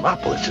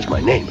 Cosmopolis is my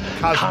name.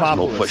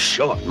 Cosmo for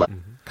short.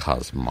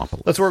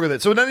 Cosmopolis. Let's work with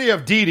it. So then you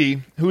have Dee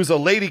Dee, who's a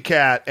lady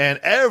cat, and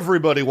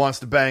everybody wants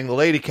to bang the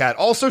lady cat.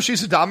 Also,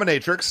 she's a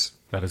dominatrix.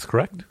 That is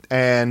correct.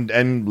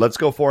 And let's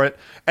go for it.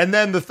 And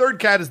then the third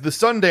cat is the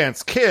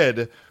Sundance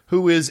Kid,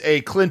 who is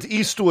a Clint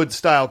Eastwood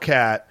style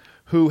cat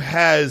who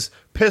has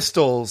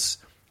pistols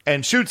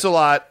and shoots a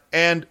lot.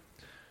 And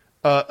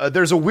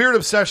there's a weird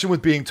obsession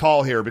with being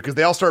tall here because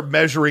they all start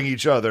measuring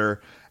each other,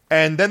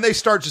 and then they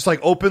start just like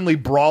openly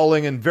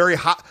brawling and very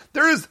hot.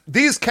 There is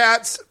these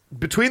cats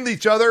between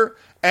each other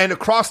and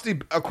across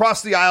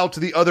the aisle to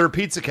the other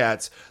pizza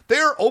cats. They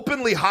are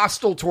openly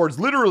hostile towards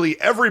literally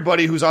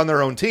everybody who's on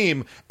their own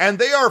team, and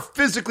they are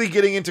physically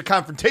getting into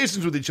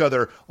confrontations with each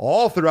other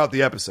all throughout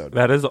the episode.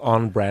 That is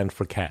on brand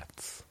for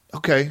cats.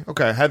 Okay.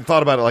 I hadn't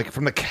thought about it like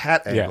from the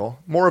cat angle,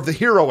 more of the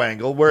hero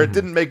angle, where it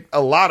didn't make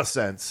a lot of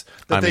sense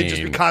that they'd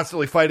just be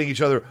constantly fighting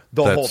each other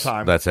the whole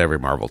time. That's every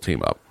Marvel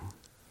team up.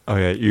 Oh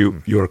yeah,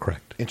 you are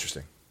correct.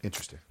 Interesting.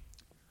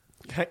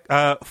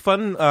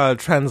 Fun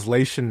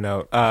translation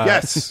note.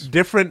 Yes.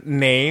 Different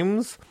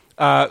names.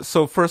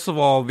 So first of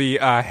all, the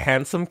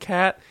handsome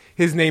cat,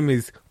 his name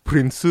is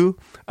Prinsu.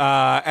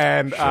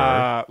 And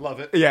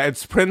Love it. Yeah,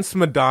 it's Prince,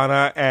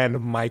 Madonna, and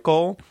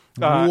Michael.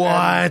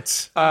 What?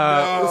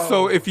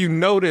 So if you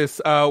notice,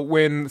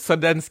 when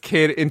Sundance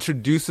Kid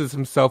introduces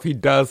himself, he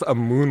does a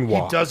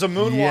moonwalk. He does a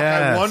moonwalk.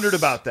 Yes. I wondered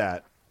about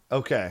that.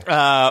 Okay.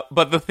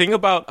 But the thing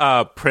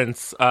about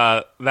Prince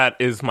that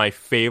is my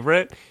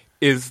favorite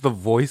is the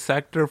voice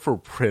actor for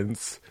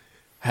Prince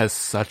has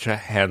such a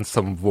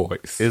handsome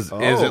voice. Is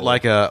it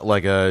like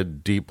a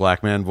deep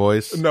black man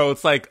voice? No,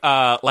 it's like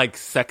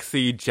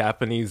sexy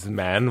Japanese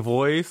man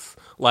voice.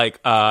 Like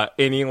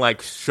any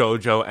like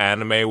shoujo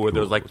anime where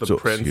there's like the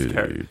prince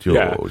character.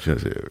 Yeah.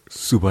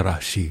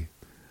 Subarashi.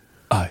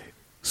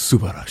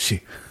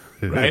 Subarashi.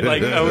 Right?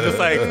 Like I was just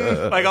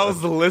like I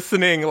was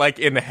listening like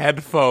in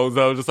headphones.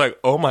 I was just like,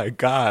 oh my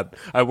god!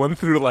 I went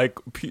through like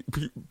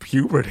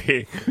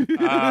puberty.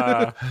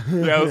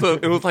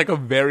 It was like a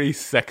very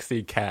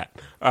sexy cat.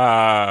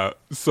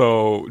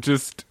 So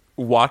just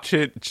watch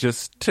it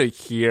just to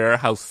hear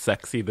how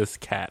sexy this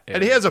cat is.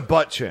 And he has a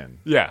butt chin.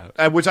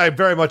 Yeah. Which I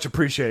very much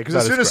appreciate. Because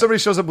as soon as somebody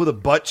shows up with a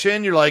butt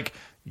chin, you're like,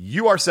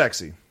 you are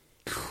sexy.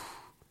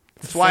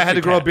 That's why I had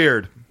to grow a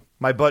beard.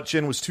 My butt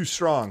chin was too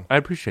strong. I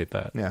appreciate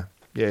that.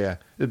 Yeah.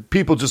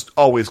 People just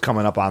always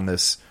coming up on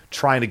this,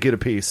 trying to get a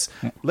piece.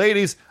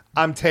 Ladies,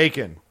 I'm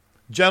taken.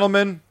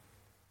 Gentlemen,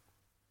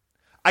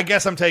 I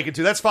guess I'm taken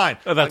too. That's fine.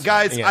 Oh, that's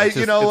guys, fine. Yeah,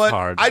 you know it's what?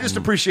 hard. I just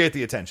appreciate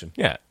the attention.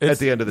 Yeah. At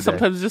the end of the day.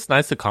 Sometimes it's just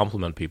nice to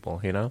compliment people,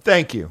 you know?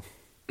 Thank you.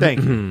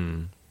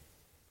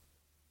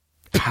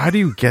 How do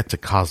you get to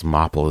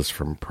Cosmopolis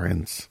from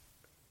Prince?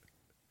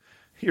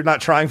 You're not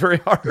trying very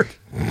hard.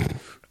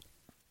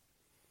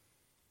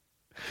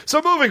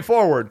 So moving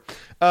forward,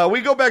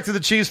 we go back to the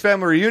Cheese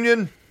family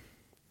reunion.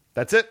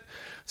 That's it.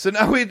 So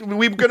now we're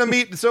going to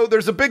meet. So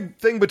there's a big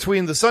thing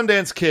between the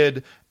Sundance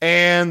Kid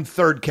and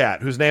Third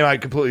Cat, whose name I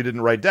completely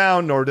didn't write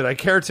down, nor did I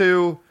care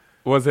to.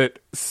 Was it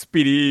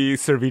Speedy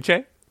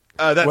Cerviche?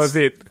 That's, was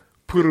it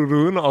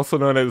Pururun, also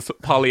known as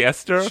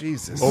Polyester?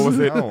 Jesus. Or was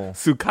it No.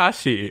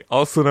 Sukashi,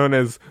 also known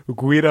as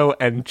Guido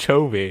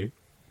Anchovy?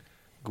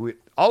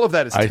 all of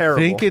that is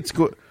terrible. I think it's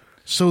good.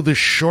 So the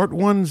short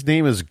one's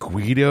name is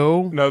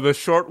Guido? No, the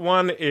short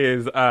one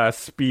is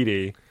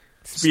Speedy.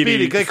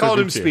 Speedy. They called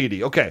him Cerviche.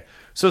 Speedy. Okay.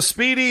 So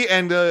Speedy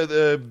and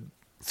the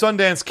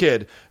Sundance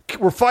Kid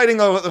were fighting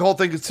the whole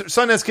thing.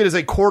 Sundance Kid is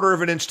a quarter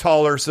of an inch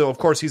taller, so of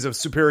course he's a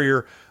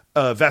superior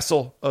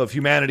vessel of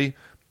humanity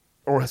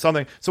or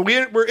something. So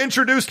we're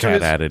introduced to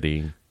his...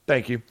 Cat-adity.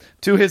 Thank you.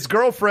 To his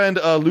girlfriend,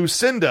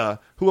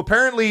 Lucinda, who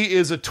apparently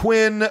is a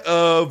twin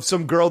of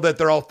some girl that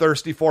they're all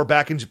thirsty for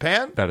back in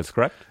Japan. That is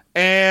correct.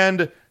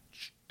 And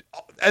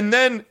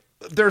then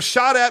they're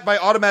shot at by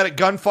automatic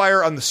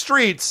gunfire on the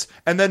streets,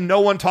 and then no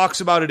one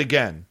talks about it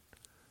again.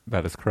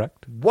 That is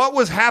correct. What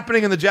was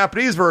happening in the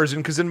Japanese version?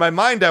 Because in my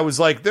mind, I was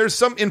like, there's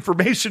some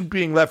information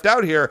being left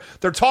out here.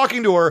 They're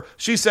talking to her.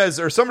 She says,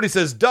 or somebody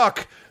says,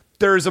 duck.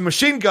 There's a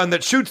machine gun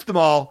that shoots them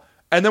all.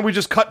 And then we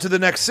just cut to the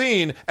next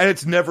scene, and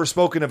it's never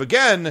spoken of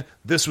again.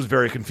 This was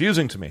very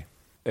confusing to me.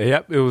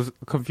 Yep, it was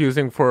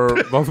confusing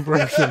for both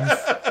versions.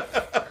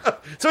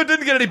 So it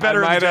didn't get any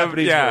better in the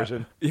Japanese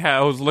version. Yeah,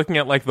 I was looking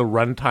at like the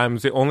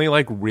runtimes. The only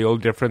like real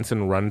difference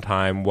in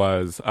runtime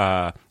was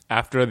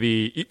after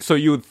the. So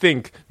you would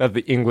think that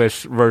the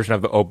English version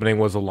of the opening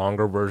was a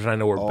longer version. I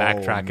know we're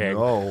backtracking,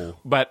 no.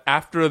 But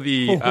after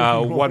the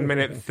 1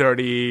 minute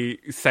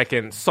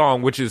 30-second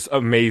song, which is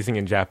amazing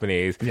in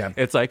Japanese,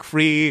 it's like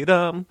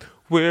freedom.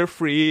 We're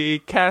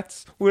free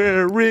cats.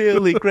 We're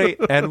really great,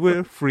 and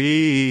we're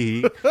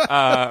free.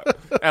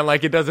 And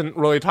like it doesn't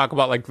really talk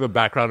about like the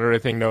background or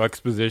anything, no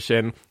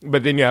exposition.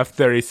 But then you have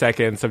 30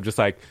 seconds of just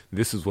like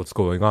this is what's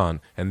going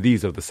on, and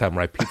these are the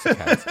samurai pizza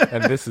cats,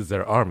 and this is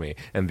their army,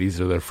 and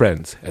these are their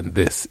friends, and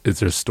this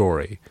is their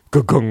story.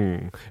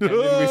 Ga-gung.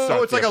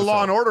 Oh, it's like a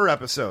Law and Order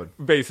episode,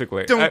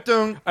 basically. Dun,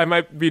 dun. I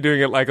might be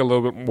doing it like a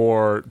little bit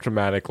more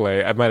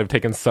dramatically. I might have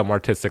taken some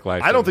artistic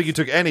license. I don't think you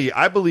took any.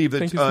 I believe that,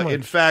 Thank you so much.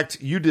 in fact,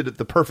 you did it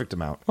the perfect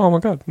amount. Oh my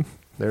god!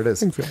 There it is.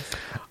 Thanks, guys.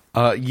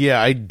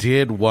 Yeah, I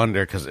did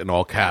wonder, because in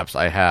all caps,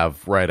 I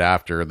have right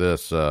after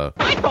this. I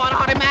thought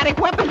automatic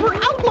weapons were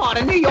outlawed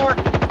in New York.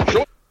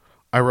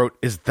 I wrote,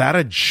 "Is that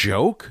a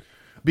joke?"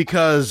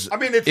 Because I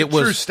mean, it's a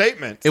true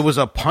statement. It was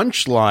a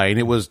punchline.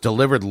 It was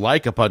delivered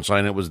like a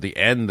punchline. It was the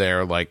end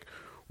there. Like,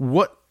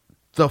 what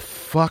the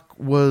fuck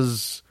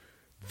was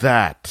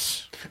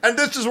that? And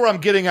this is where I'm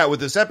getting at with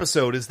this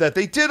episode, is that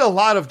they did a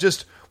lot of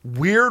just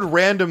weird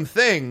random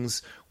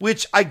things,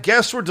 which I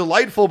guess were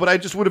delightful, but I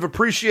just would have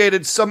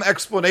appreciated some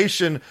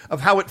explanation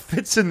of how it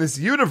fits in this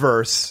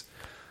universe.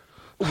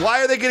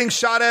 Why are they getting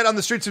shot at on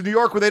the streets of New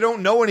York where they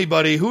don't know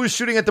anybody? Who is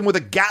shooting at them with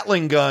a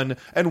Gatling gun?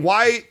 And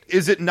why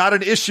is it not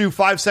an issue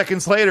 5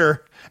 seconds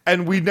later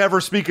and we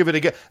never speak of it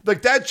again?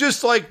 Like, that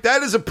just, like,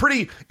 that is a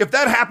pretty... If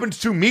that happened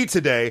to me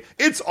today,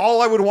 it's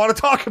all I would want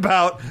to talk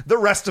about the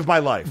rest of my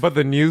life. But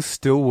the news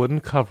still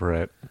wouldn't cover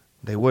it.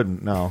 They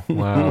wouldn't, no.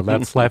 Wow,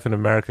 that's life in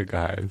America,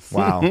 guys.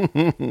 Wow.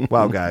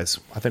 Wow, guys.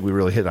 I think we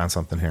really hit on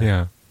something here.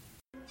 Yeah.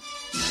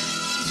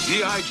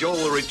 G.I. Joe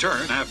will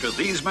return after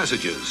these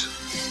messages.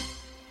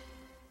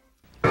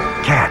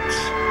 Cats,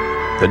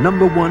 the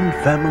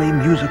 #1 family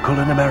musical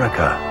in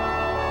America.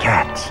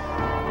 Cats,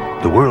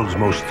 the world's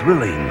most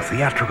thrilling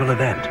theatrical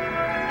event.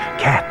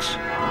 Cats,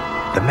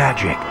 the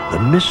magic, the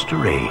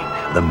mystery,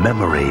 the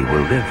memory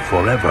will live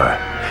forever.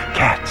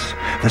 Cats,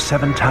 the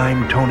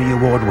 7-time Tony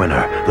Award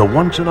winner, the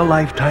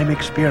once-in-a-lifetime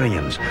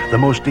experience, the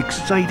most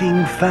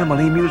exciting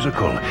family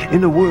musical.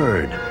 In a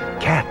word,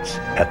 Cats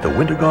at the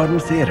Winter Garden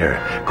Theater.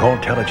 Call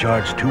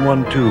Telecharge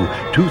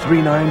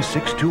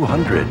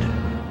 212-239-6200.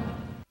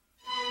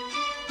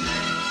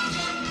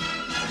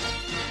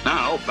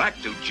 Now, back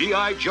to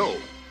G.I. Joe.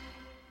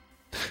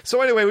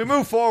 So anyway, we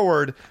move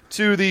forward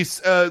to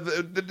these,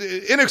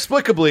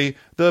 inexplicably,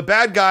 the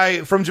bad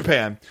guy from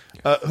Japan,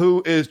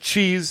 who is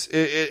Cheese,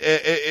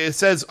 it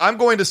says, I'm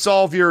going to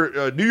solve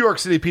your New York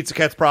City Pizza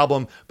Cats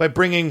problem by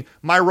bringing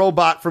my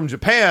robot from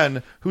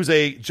Japan, who's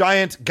a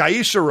giant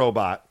Geisha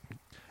robot.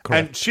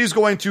 Correct. And she's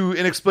going to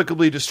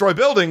inexplicably destroy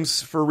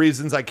buildings for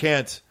reasons I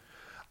can't...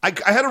 I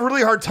had a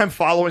really hard time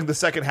following the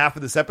second half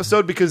of this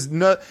episode because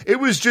it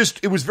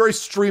was very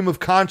stream of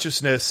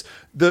consciousness.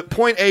 The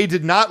point A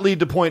did not lead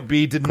to point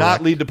B, did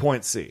not lead to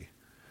point C.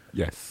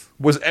 Yes.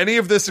 Was any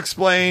of this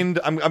explained?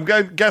 I'm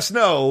going to guess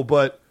no,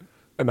 but...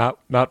 Not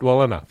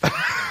well enough.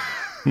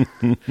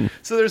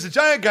 So there's a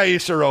giant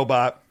Geisha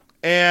robot,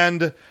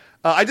 and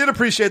I did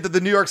appreciate that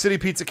the New York City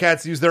Pizza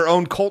Cats use their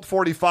own Colt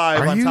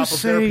 45 on top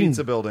of their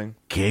pizza building.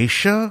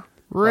 Geisha?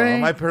 Ray?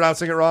 Am I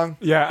pronouncing it wrong?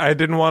 Yeah, I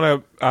didn't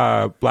want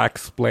to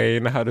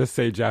black-splain how to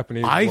say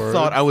Japanese words. I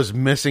thought I was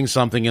missing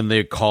something, and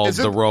they called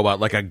the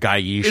robot like a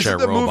Geisha robot. Is it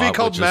the movie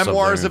called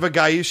Memoirs of a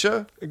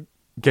Geisha?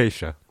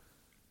 Geisha.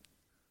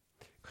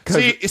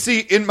 See,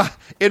 in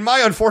my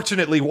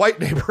unfortunately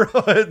white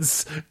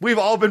neighborhoods, we've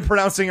all been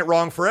pronouncing it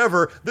wrong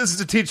forever. This is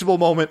a teachable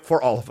moment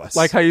for all of us.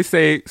 Like how you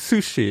say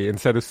sushi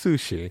instead of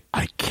sushi.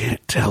 I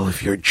can't tell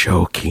if you're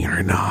joking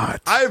or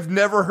not. I've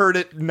never heard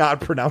it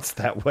not pronounced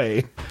that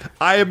way.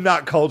 I am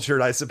not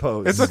cultured, I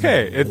suppose. It's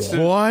okay. It's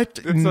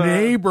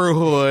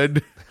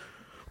neighborhood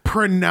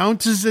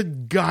pronounces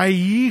it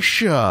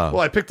Geisha?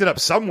 Well, I picked it up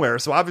somewhere,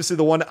 so obviously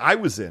the one I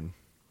was in.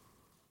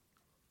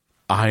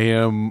 I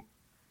am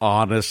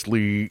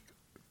honestly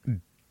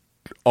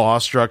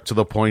awestruck to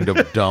the point of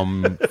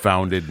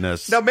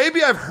dumbfoundedness. Now,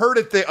 maybe I've heard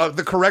it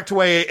the correct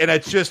way, and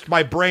it's just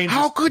my brain.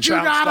 How could you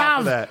not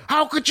have? That.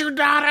 How could you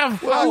not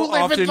have? Well, you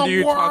live often in the do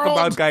you world? talk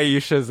about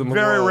Geishas in the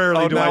Very world?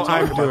 rarely do I talk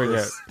I'm about doing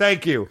this. it.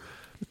 Thank you.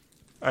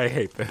 I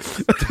hate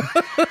this.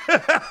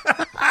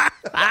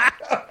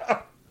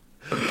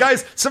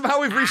 Guys,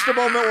 somehow we've reached a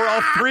moment where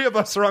all three of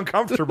us are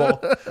uncomfortable.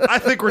 I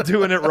think we're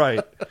doing it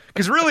right.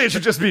 Because really, it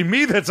should just be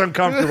me that's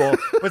uncomfortable.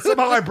 But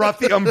somehow I brought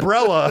the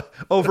umbrella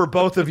over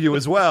both of you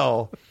as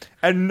well.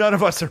 And none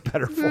of us are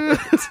better for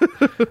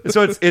it.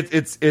 So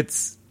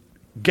it's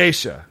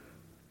geisha.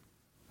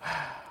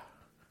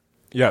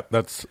 Yeah,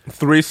 that's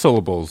 3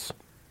 syllables.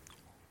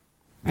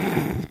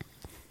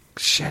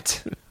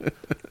 Shit.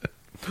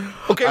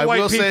 Okay,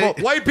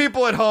 white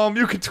people at home,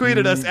 you can tweet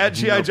at us at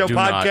G.I. Joe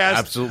Podcast.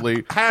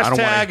 Absolutely. Hashtag, I don't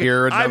want to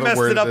hear another I messed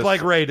word it up of this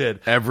like Ray did.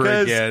 ever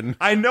again.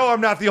 I know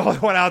I'm not the only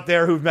one out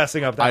there who's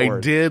messing up that word.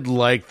 I did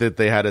like that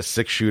they had a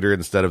 6-shooter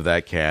instead of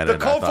that cannon.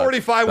 The Colt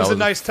 45 was a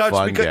nice touch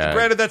because,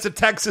 granted, that's a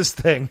Texas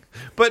thing.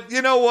 But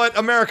you know what?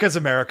 America's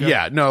America.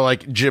 Yeah, no,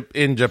 like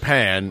in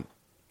Japan,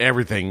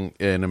 everything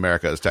in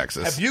America is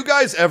Texas. Have you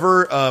guys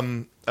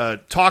ever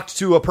talked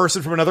to a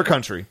person from another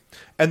country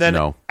and then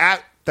No.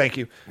 Thank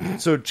you.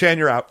 So, Chan,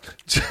 you're out.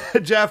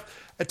 Jeff,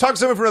 talk to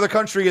someone from another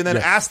country and then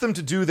ask them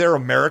to do their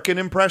American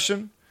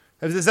impression.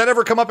 Has that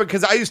ever come up?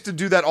 Because I used to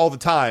do that all the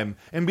time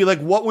and be like,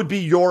 what would be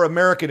your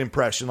American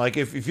impression? Like,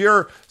 if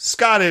you're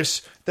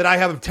Scottish, then I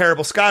have a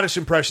terrible Scottish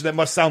impression that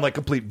must sound like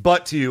complete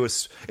butt to you.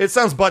 It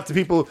sounds butt to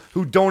people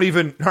who aren't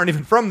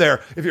even from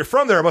there. If you're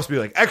from there, it must be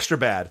like extra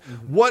bad.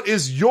 Mm-hmm. What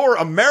is your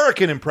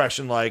American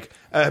impression like?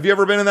 Have you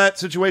ever been in that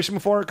situation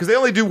before? Because they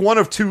only do one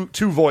of two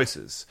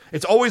voices.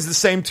 It's always the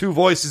same 2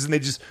 voices, and they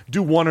just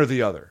do one or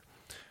the other.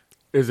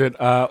 Is it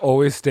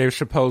always Dave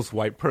Chappelle's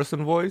white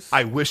person voice?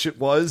 I wish it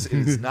was. It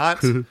is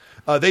not.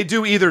 They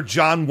do either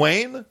John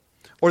Wayne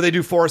or they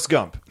do Forrest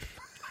Gump.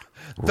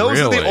 Those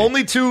are the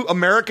only 2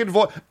 American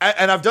voices.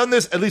 And I've done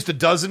this at least a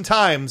dozen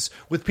times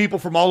with people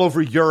from all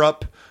over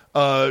Europe.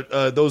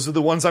 Those are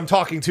the ones I'm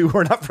talking to who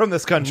are not from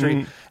this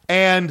country.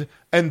 And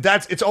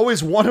it's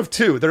always one of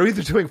 2. They're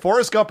either doing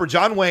Forrest Gump or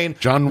John Wayne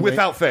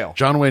without fail.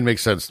 John Wayne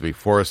makes sense to me.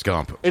 Forrest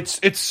Gump.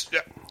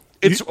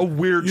 It's a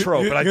weird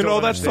trope, but I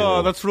don't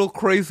understand. That's real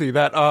crazy.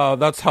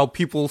 That's how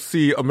people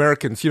see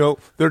Americans. You know,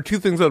 there are 2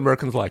 things that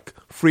Americans like: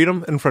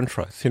 freedom and French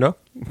fries. You know,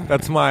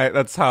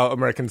 that's how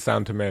Americans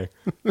sound to me.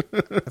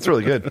 That's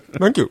really good.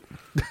 Thank you.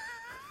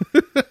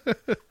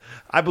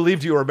 I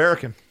believed you were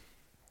American.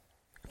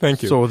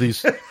 Thank you.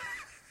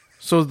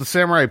 So the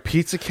Samurai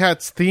Pizza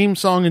Cats theme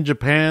song in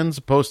Japan's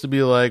supposed to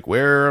be like,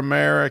 "We're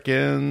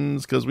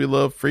Americans because we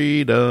love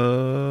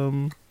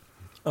freedom."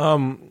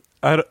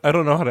 I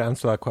don't know how to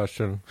answer that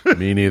question.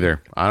 Me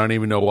neither. I don't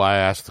even know why I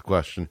asked the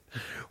question.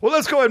 Well,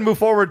 let's go ahead and move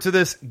forward to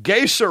this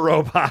geisha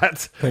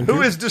robot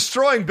who is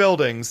destroying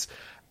buildings.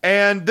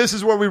 And this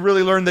is where we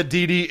really learn that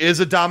Dee Dee is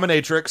a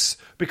dominatrix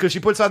because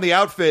she puts on the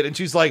outfit and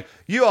she's like,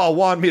 you all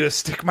want me to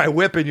stick my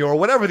whip in you or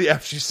whatever the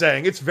F she's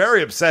saying. It's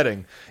very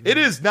upsetting. It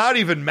is not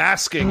even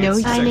masking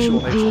its My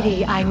sexual name's nature. Dee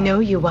Dee. I know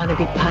you want to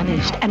be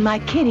punished, and my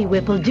kitty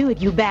whip will do it,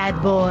 you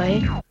bad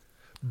boy.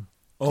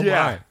 Oh,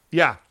 Yeah.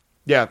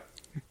 my.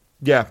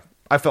 Yeah.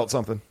 I felt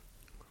something.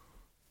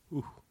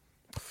 Ooh.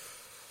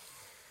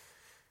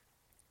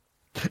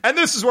 And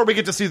this is where we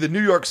get to see the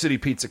New York City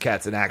Pizza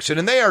Cats in action,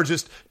 and they are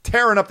just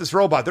tearing up this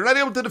robot. They're not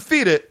able to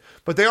defeat it,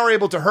 but they are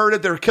able to hurt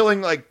it. They're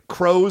killing like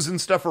crows and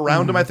stuff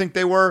around them. I think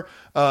they were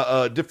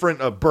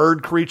different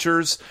bird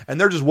creatures, and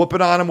they're just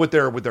whooping on them with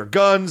their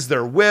guns,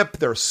 their whip,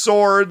 their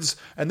swords,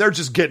 and they're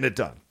just getting it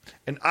done.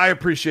 And I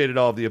appreciated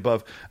all of the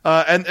above.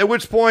 And at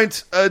which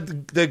point,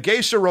 the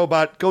geisha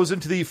robot goes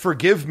into the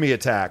forgive me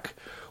attack,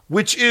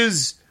 which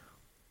is,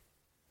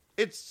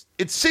 it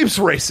seems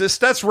racist.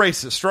 That's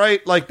racist,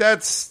 right? Like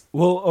that's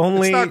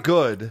it's not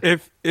good.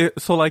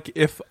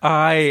 If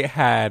I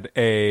had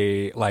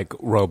a like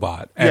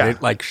robot and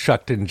it like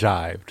shucked and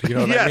jived, you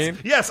know what I mean?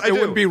 Yes, I it do.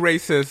 wouldn't be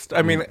racist.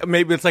 I mean,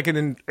 maybe it's like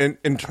an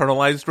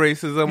internalized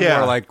racism, Yeah.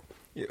 where like,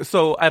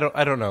 so I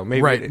don't know.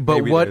 Maybe Right, but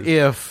maybe what it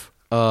is. if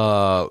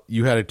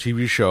you had a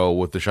TV show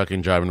with the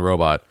shucking jiving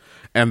robot,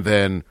 and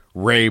then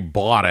Ray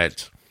bought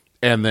it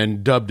and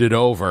then dubbed it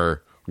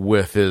over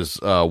with his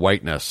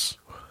whiteness?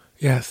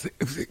 Yes,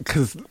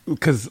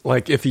 because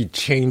like if he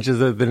changes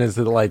it, then is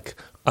it like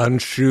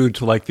untrue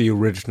to like the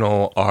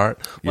original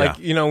art? Like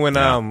you know when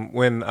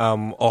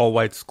all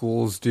white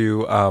schools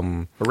do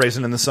A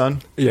Raisin in the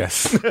Sun?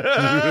 Yes.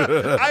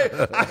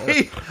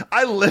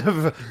 I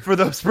live for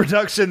those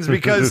productions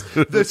because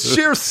the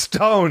sheer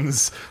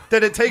stones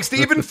that it takes to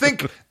even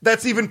think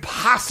that's even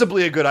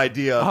possibly a good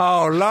idea.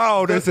 How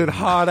loud is it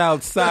hot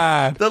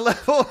outside?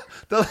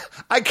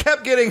 I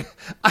kept getting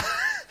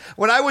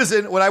when I was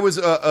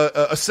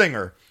a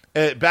singer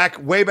way back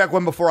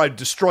when before I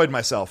destroyed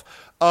myself,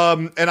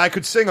 and I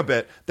could sing a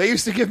bit. They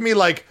used to give me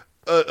like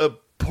a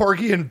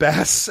Porgy and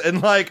Bess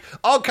and like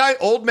all kind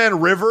Old Man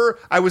River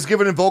I was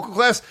given in vocal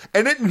class,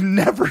 and it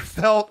never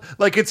felt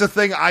like it's a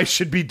thing I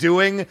should be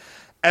doing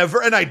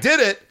ever. And I did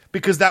it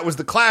because that was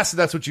the class and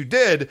that's what you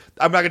did.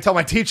 I'm not gonna tell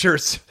my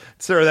teachers,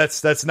 sir,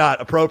 that's not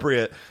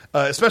appropriate,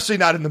 especially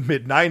not in the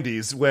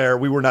mid-90s where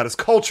we were not as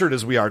cultured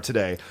as we are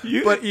today.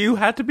 You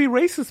had to be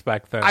racist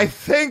back then. I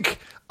think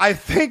I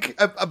think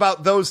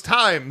about those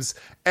times,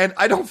 and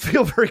I don't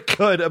feel very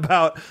good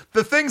about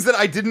the things that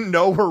I didn't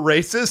know were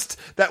racist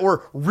that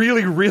were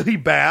really, really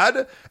bad.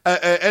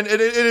 And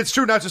it's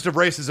true not just of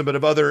racism, but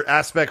of other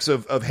aspects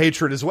of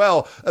hatred as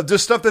well, of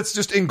just stuff that's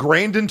just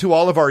ingrained into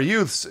all of our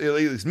youths, at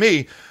least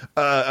me.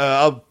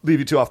 I'll leave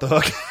you two off the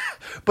hook.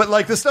 But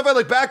like the stuff I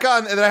look back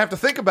on and that I have to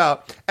think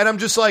about, and I'm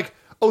just like,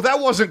 oh, that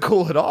wasn't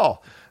cool at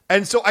all.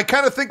 And so I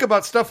kind of think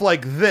about stuff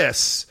like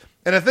this,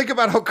 and I think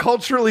about how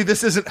culturally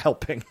this isn't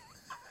helping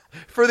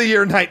for the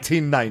year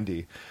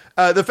 1990.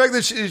 The fact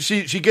that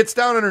she gets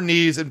down on her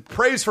knees and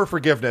prays for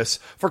forgiveness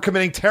for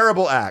committing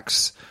terrible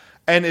acts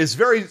and is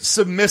very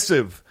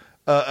submissive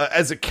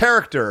as a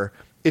character,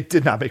 it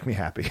did not make me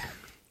happy.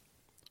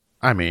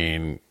 I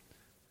mean,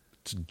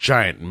 it's a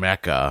giant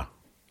mecha,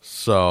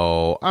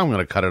 so I'm going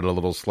to cut it a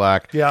little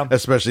slack. Yeah.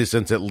 Especially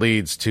since it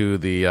leads to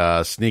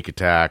the sneak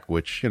attack,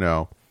 which,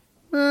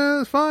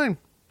 it's fine.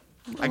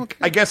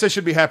 I guess I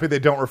should be happy they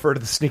don't refer to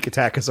the sneak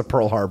attack as a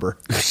Pearl Harbor.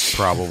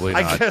 Probably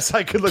not. I guess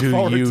I could look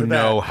forward to that. Do you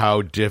know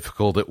how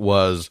difficult it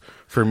was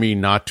for me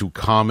not to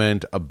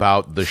comment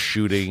about the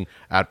shooting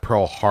at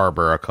Pearl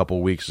Harbor a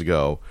couple weeks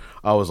ago?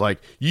 I was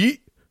like,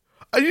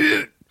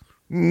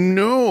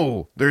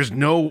 no, there's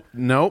no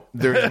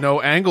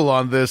angle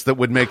on this that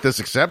would make this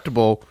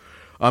acceptable.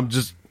 I'm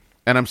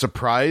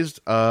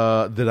surprised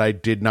that I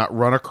did not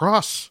run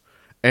across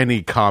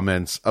any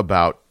comments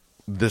about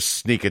this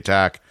sneak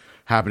attack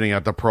happening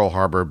at the Pearl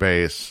Harbor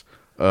base.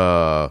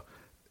 For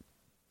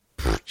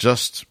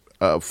just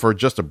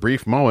a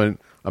brief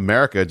moment,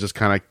 America just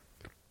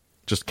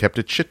kept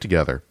its shit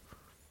together.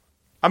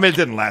 I mean, it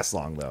didn't last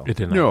long, though. It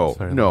didn't.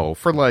 No,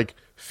 for like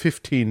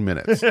 15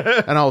 minutes.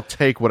 And I'll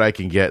take what I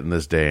can get in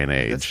this day and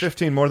age. That's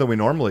 15 more than we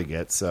normally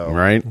get, so.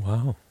 Right?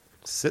 Wow.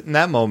 Sit in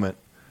that moment.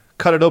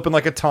 Cut it open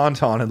like a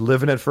tauntaun and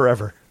live in it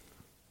forever.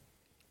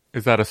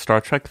 Is that a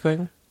Star Trek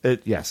thing?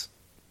 Yes.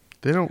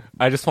 They don't.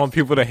 I just want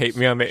people to hate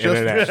me on the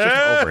internet.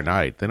 Just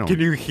overnight. They don't.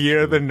 Can you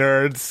hear the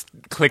nerds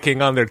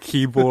clicking on their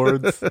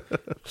keyboards?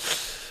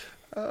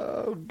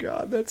 Oh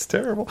God, that's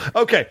terrible.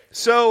 Okay,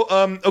 so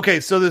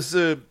this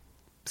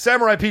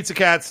samurai pizza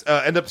cats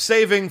end up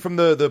saving from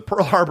the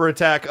Pearl Harbor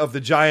attack of the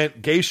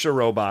giant geisha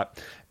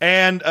robot,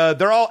 and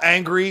they're all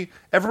angry.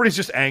 Everybody's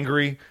just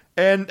angry.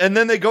 And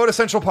then they go to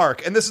Central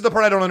Park, and this is the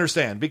part I don't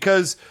understand,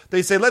 because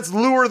they say, let's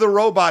lure the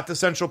robot to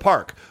Central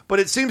Park.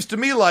 But it seems to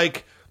me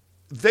like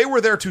they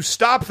were there to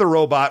stop the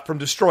robot from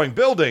destroying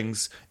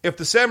buildings. If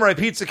the Samurai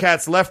Pizza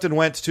Cats left and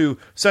went to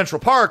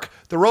Central Park,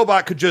 the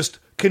robot could just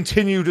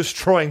continue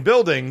destroying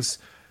buildings.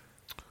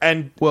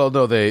 And well,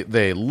 no,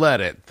 they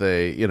let it.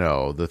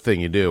 The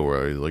thing you do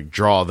where you like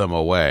draw them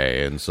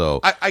away, and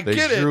so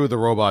they drew the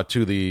robot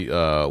to the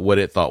what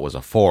it thought was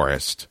a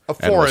forest.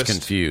 And was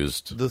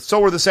confused. So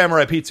were the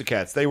Samurai Pizza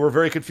Cats. They were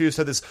very confused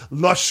how this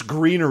lush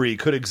greenery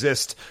could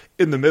exist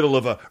in the middle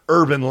of a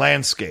urban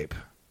landscape.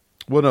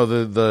 Well, no,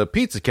 the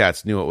Pizza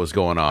Cats knew what was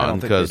going on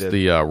because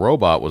the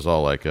robot was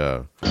all like,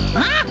 Huh?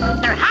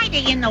 They're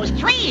hiding in those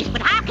trees,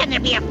 but how can there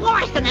be a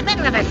forest in the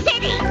middle of a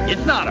city?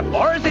 It's not a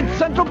forest, it's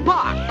Central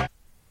Park.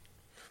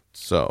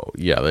 So,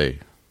 yeah,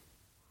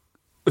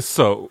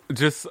 So,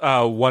 just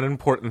one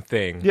important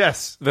thing.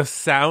 Yes. The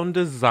sound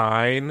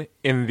design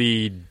in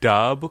the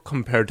dub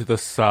compared to the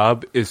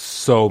sub is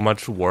so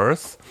much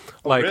worse.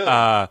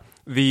 Really?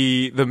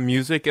 The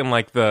music in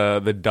like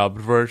the dubbed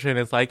version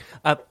is like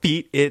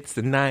upbeat, it's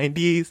the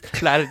 90s,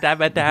 la da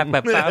da da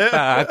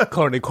da ba,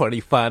 corny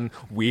fun,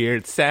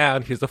 weird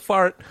sound, here's a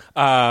fart.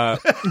 But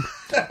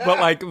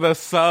like the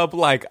sub,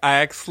 like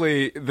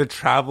the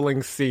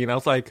traveling scene, I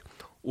was like,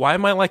 why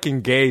am I like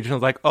engaged? And I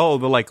was like, oh,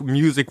 the like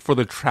music for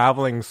the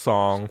traveling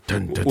song,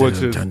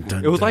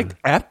 it was like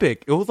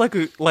epic. It was like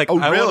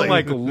I really? would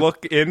like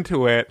look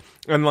into it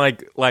and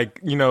like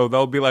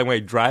they'll be like my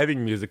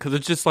driving music because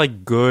it's just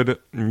like good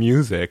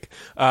music.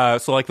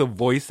 So like the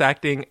voice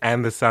acting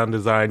and the sound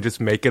design just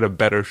make it a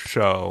better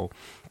show.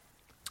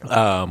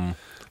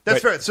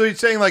 That's fair. So you're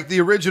saying like the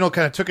original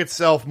kind of took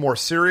itself more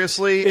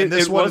seriously, and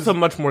this was a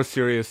much more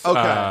serious.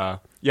 Okay.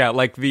 Yeah,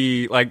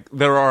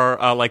 there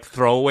are like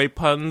throwaway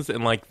puns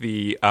in like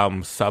the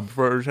sub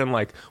version,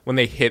 like when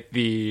they hit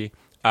the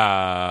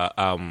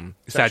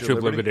Statue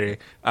of Liberty,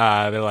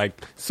 they're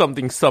like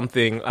something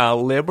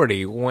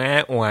Liberty,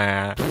 wah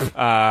wah.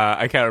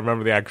 I can't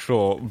remember the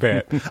actual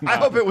bit. I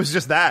hope it was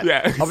just that.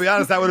 Yeah. I'll be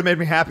honest, that would have made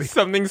me happy.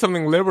 Something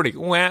Liberty,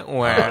 wah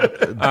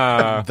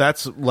wah.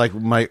 that's like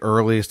my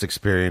earliest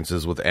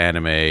experiences with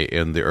anime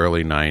in the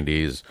early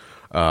 90s.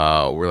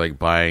 We're like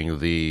buying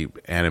the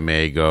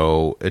Anime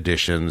Go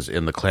editions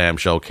in the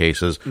clamshell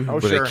cases where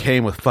they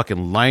came with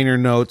fucking liner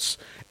notes,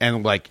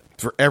 and like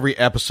for every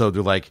episode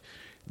they're like,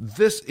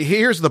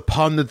 here's the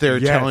pun that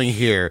they're telling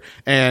here,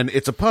 and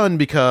it's a pun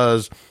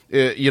because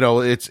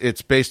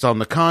it's based on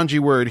the kanji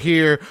word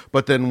here,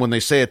 but then when they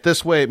say it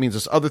this way it means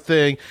this other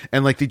thing,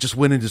 and like they just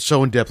went into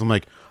so in depth. I'm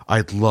like,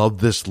 I love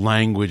this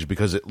language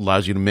because it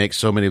allows you to make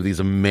so many of these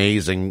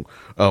amazing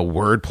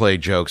wordplay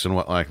jokes and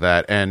what like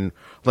that, and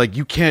like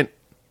you can't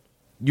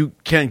you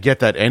can't get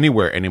that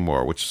anywhere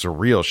anymore, which is a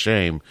real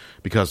shame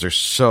because there's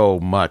so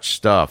much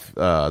stuff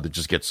that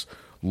just gets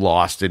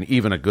lost in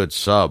even a good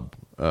sub.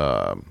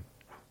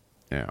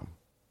 Yeah,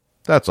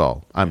 that's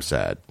all. I'm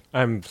sad.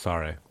 I'm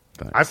sorry.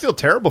 Thanks. I feel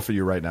terrible for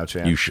you right now,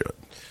 Chan. You should.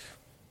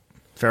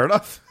 Fair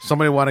enough.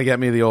 Somebody want to get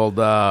me the old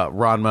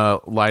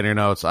Ranma liner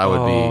notes? I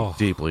would be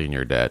deeply in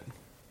your debt.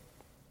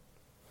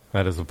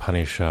 That is a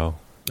punny show.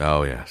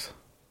 Oh, yes.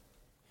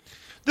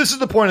 This is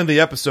the point in the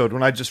episode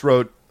when I just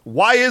wrote,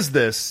 why is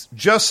this?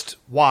 Just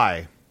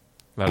why?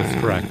 That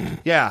is correct.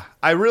 Yeah,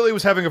 I really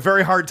was having a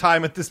very hard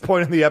time at this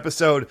point in the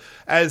episode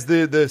as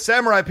the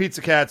Samurai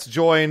Pizza Cats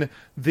join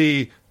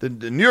the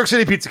New York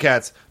City Pizza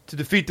Cats to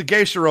defeat the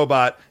geisha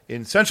robot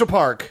in Central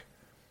Park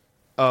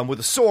with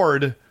a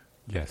sword.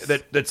 Yes.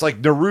 That's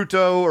like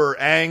Naruto or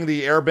Aang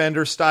the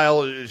Airbender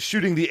style,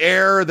 shooting the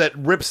air that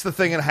rips the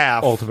thing in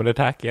half. Ultimate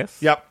attack, yes.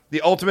 Yep,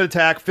 the ultimate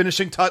attack,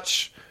 finishing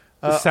touch.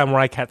 The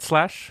Samurai Cat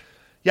Slash.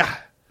 Yeah,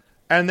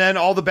 and then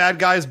all the bad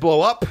guys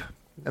blow up.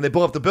 And they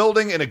blow up the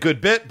building in a good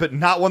bit, but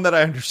not one that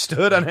I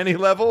understood on any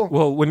level.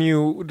 Well, when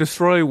you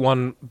destroy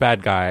one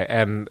bad guy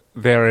and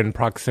they're in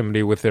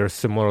proximity with their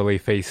similarly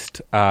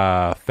faced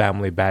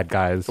family bad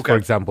guys, for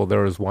example,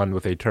 there was one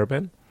with a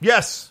turban.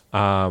 Yes.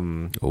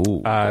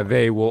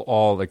 They will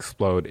all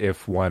explode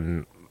if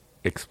one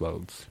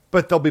explodes.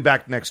 But they'll be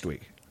back next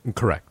week.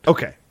 Correct.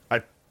 Okay.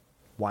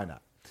 Why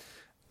not?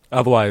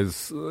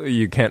 Otherwise,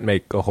 you can't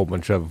make a whole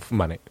bunch of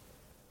money.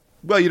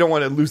 Well, you don't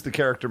want to lose the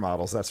character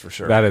models, that's for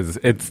sure.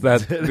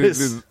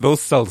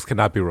 Those cells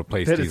cannot be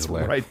replaced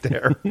easily. Right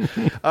there.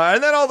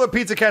 And then all the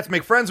Pizza Cats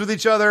make friends with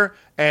each other,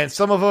 and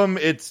some of them,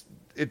 it's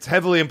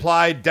heavily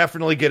implied,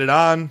 definitely get it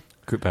on.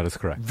 That is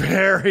correct.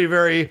 Very,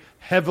 very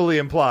heavily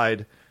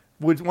implied.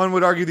 One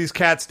would argue these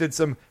cats did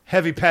some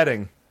heavy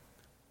petting.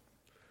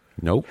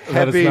 Nope.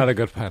 That is not a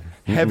good pen.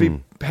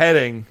 Heavy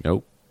petting.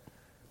 Nope.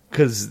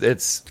 Because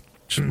it's...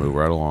 Just move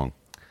right along.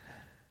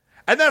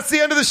 And that's the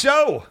end of the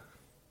show.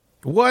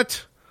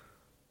 What?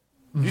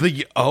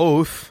 The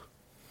Oath?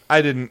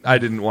 I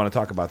didn't want to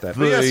talk about that.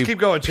 But yes, keep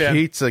going, Chan.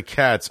 Pizza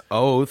Cat's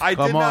Oath.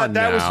 Come on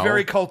that now. was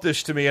very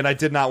cultish to me, and I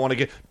did not want to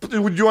get...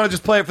 Would you want to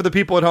just play it for the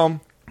people at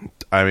home?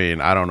 I mean,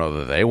 I don't know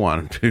that they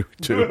wanted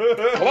to.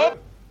 Club?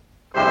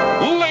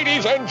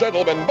 Ladies and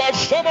gentlemen, the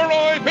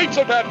Samurai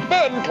Pizza Cat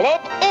Fan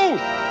Club Oath!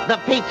 The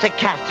Pizza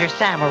Cats are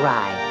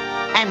samurai,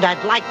 and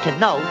I'd like to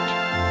note...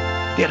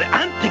 Their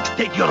antics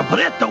take your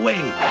breath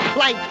away.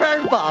 Like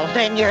fur balls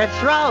in your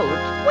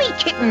throat. We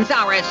kittens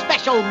are a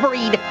special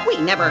breed. We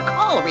never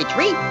call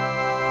retreat.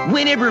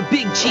 Whenever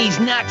Big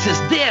Cheese knocks us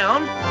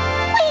down, we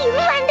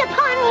land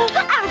upon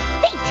our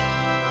fate.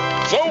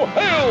 So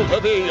hail to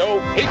thee,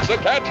 O Pizza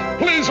Cat.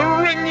 Please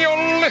ring your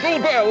little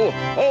bell.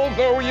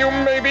 Although you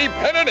may be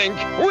pen and ink,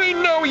 we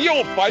know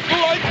you'll fight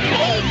like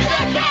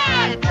Pizza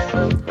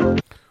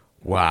Cats.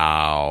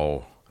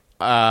 Wow.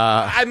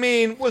 I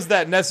mean, was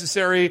that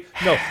necessary?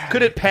 No.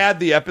 Could it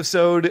pad the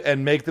episode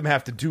and make them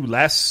have to do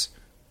less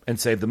and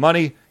save the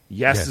money?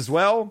 Yes. As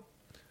well.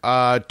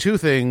 Two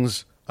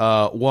things.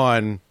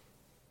 One,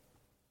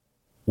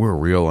 we're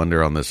real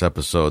under on this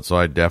episode, so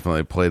I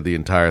definitely played the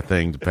entire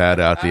thing to pad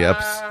out the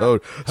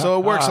episode. So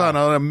it works on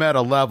a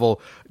meta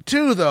level.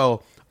 Two,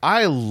 though,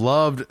 I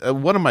loved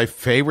one of my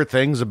favorite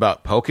things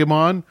about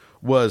Pokemon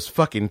was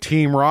fucking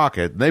Team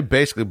Rocket. They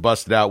basically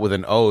busted out with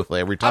an oath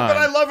every time. But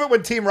I love it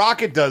when Team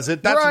Rocket does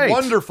it. That's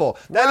wonderful.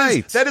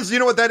 That is, you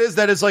know what that is?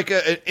 That is like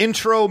an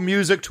intro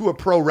music to a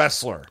pro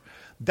wrestler.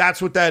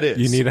 That's what that is.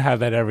 You need to have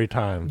that every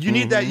time. You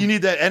need that. You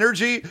need that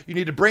energy. You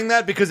need to bring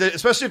that because,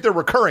 especially if they're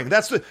recurring.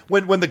 That's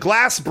when the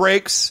glass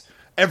breaks.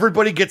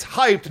 Everybody gets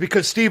hyped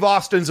because Steve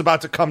Austin's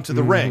about to come to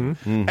the ring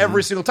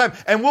every single time,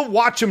 and we'll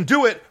watch him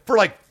do it for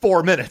like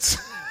 4 minutes.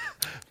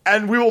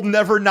 And we will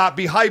never not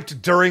be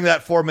hyped during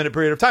that 4-minute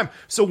period of time.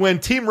 So when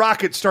Team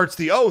Rocket starts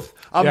the oath,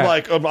 I'm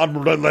like,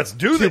 let's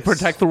do this. To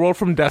protect the world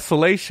from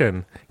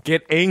desolation.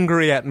 Get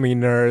angry at me,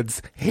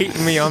 nerds. Hate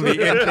me on the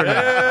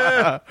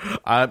internet.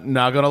 I'm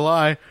not going to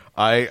lie.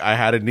 I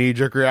had a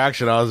knee-jerk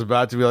reaction. I was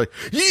about to be like,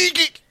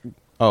 Yeek!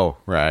 Oh,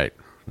 right.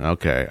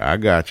 Okay, I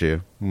got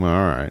you. All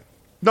right.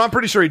 No, I'm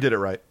pretty sure he did it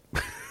right.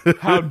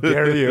 How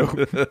dare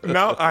you?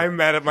 Now I'm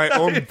mad at my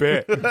own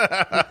bit.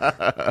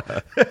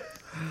 But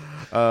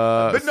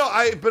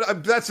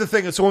that's the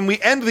thing. So when we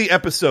end the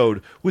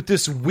episode with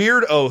this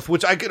weird oath,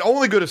 which I can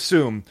only good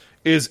assume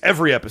is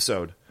every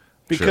episode,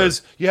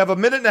 because you have a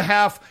minute and a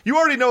half. You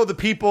already know the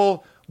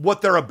people,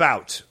 what they're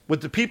about,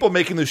 what the people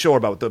making the show are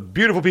about, what the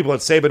beautiful people at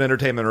Saban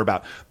Entertainment are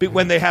about. But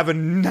when they have a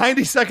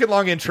 90-second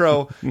long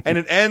intro and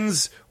it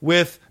ends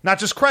with not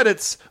just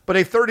credits, but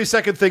a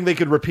 30-second thing they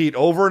could repeat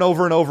over and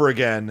over and over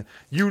again,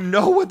 you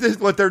know what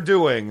they're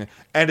doing,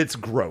 and it's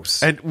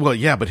gross. And well,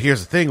 yeah, but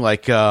here's the thing,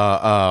 like,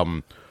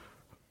 7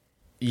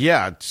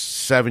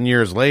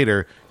 years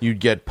later, you'd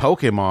get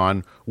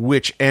Pokemon,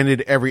 which ended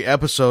every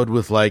episode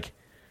with like,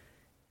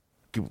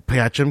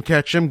 catch 'em,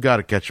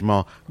 gotta catch 'em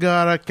all,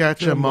 gotta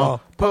catch 'em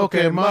all,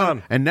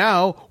 Pokemon. And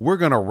now we're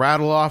gonna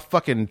rattle off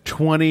fucking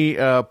 20.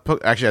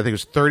 Actually, I think it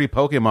was 30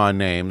 Pokemon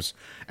names,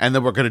 and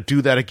then we're gonna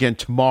do that again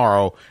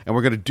tomorrow, and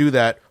we're gonna do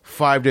that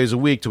 5 days a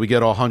week till we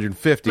get all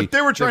 150. But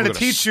they were trying to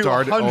teach you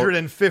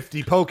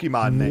 150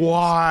 Pokemon names.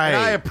 Why? And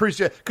I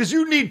appreciate because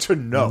you need to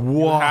know.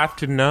 You have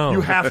to know.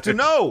 You have to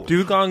know.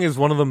 Dugong is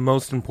one of the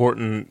most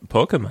important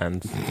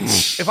Pokemon.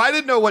 If I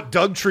didn't know what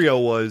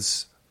Dugtrio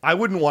was, I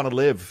wouldn't want to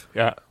live.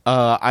 Yeah.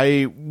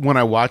 When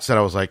I watched that,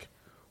 I was like,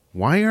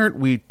 why aren't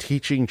we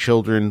teaching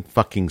children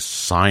fucking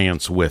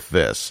science with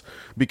this?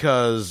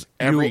 Because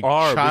every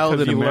child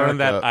in America learn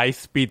that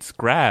ice beats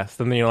grass,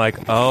 and then you're like,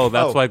 oh,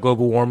 that's why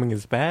global warming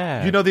is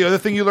bad. You know the other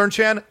thing you learn,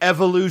 Chan?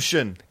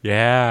 Evolution.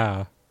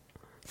 Yeah.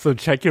 So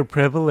check your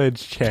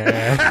privilege,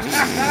 Chan.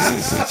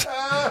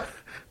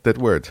 That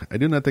word. I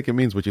do not think it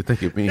means what you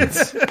think it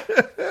means.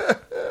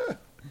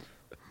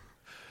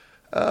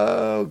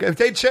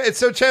 Okay.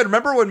 So, Chad,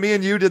 remember when me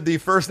and you did the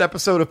first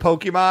episode of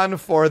Pokemon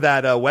for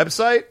that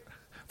website?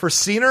 For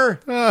Scener?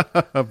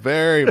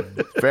 Very,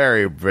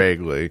 very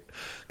vaguely.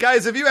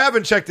 Guys, if you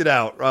haven't checked it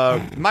out,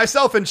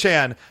 myself and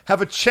Chan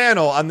have a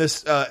channel on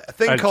this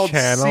thing called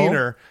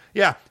Scener.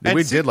 Yeah.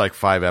 We did like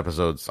 5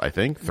 episodes, I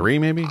think. 3,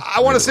 maybe?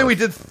 I want to say we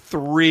did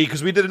 3,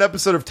 because we did an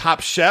episode of Top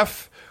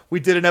Chef, we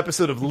did an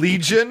episode of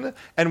Legion,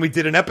 and we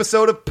did an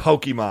episode of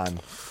Pokemon.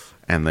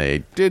 And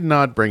they did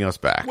not bring us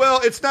back.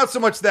 Well, it's not so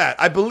much that.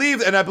 I believe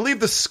the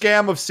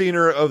scam of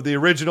Scener of the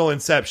original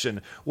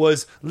Inception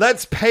was,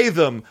 let's pay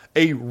them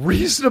a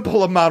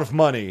reasonable amount of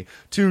money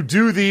to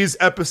do these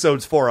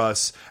episodes for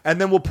us, and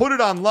then we'll put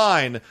it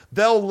online.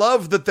 They'll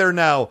love that they're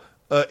now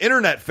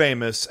internet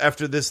famous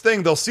after this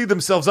thing. They'll see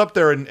themselves up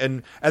there,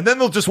 and then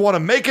they'll just want to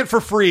make it for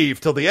free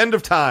till the end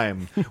of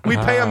time. We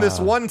pay them this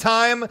one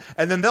time,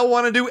 and then they'll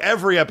want to do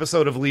every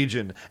episode of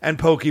Legion and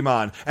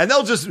Pokemon, and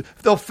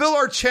they'll fill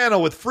our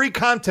channel with free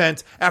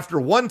content after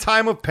one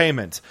time of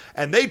payment.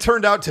 And they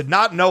turned out to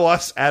not know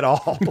us at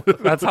all.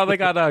 That's how they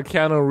got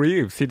Keanu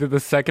Reeves. He did the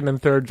 2nd and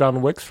 3rd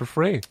John Wicks for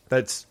free.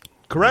 That's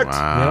correct.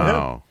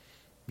 Wow.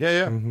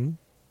 Yeah. Mm-hmm.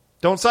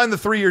 Don't sign the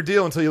 3-year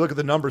deal until you look at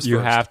the numbers You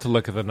first. have to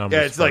look at the numbers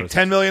Yeah, it's first.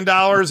 like $10 million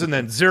and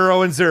then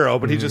 0 and 0.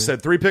 But he just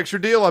said 3-picture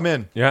deal, I'm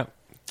in. Yeah.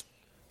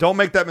 Don't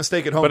make that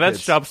mistake at home, But that's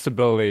kids. job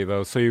stability,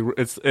 though, so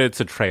it's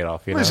a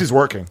trade-off. At least he's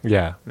working.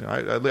 Yeah.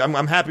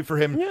 I'm happy for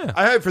him. Yeah.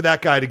 I'm happy for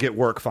that guy to get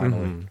work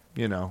finally.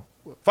 You know,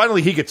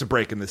 finally he gets a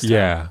break in this town.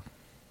 Yeah.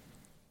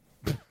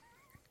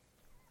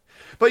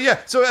 But yeah,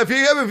 so if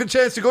you have a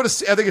chance to go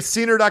to, I think it's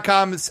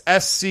Scener.com, it's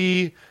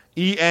SCENER,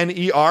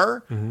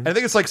 and I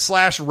think it's like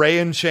 /Ray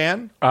and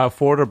Chan.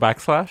 Forward or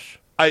backslash?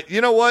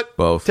 You know what?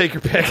 Both. Take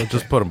your pick.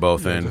 Just put them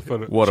both in.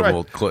 One of them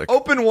will click.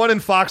 Open one in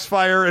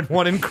Foxfire and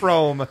one in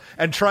Chrome,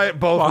 and try it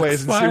both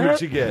ways and see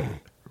what you get. Is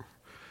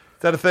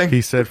that a thing?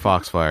 He said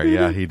Foxfire.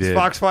 Yeah, he did. Is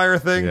Foxfire a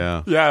thing?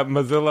 Yeah. Yeah,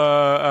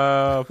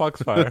 Mozilla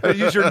Foxfire.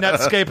 Use your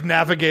Netscape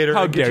navigator.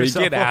 How and dare you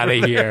yourself get out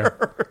over of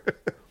here.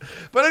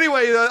 But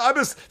anyway,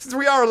 since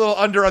we are a little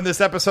under on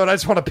this episode, I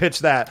just want to pitch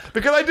that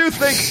because I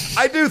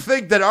do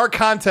think that our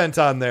content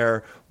on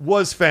there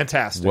was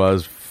fantastic.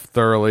 Was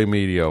thoroughly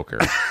mediocre.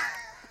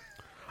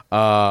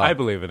 I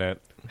believe in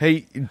it.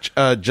 Hey,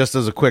 just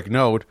as a quick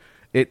note,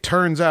 it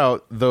turns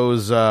out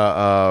those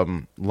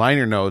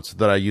liner notes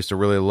that I used to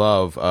really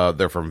love,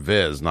 they're from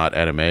Viz, not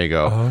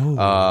Animego,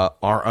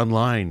 are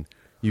online.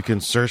 You can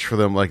search for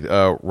them like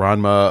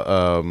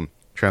Ranma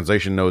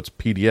translation notes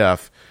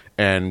PDF,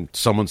 and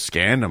someone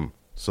scanned them,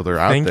 so they're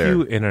out there. Thank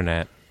you,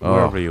 Internet,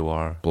 wherever you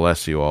are.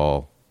 Bless you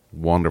all.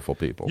 Wonderful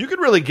people. You could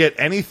really get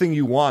anything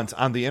you want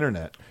on the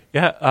internet.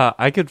 Yeah,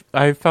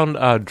 I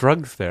found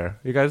drugs there.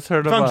 You guys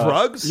heard of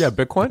drugs? Yeah,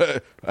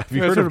 Bitcoin. Have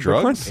you heard of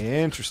drugs?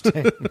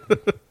 Interesting.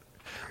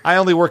 I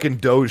only work in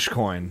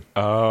Dogecoin.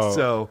 Oh,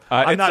 so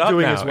I'm not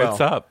doing now. as well.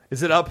 It's up.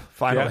 Is it up?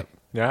 Finally.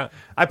 Yeah.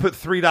 I put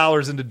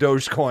 $3 into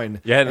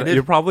Dogecoin. Yeah, and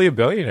you're probably a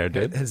billionaire,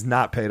 dude. It has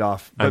not paid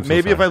off. But I'm so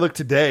maybe if sorry. I look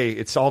today,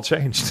 it's all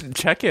changed.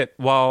 Check it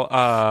while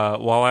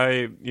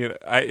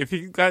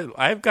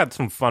I've got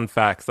some fun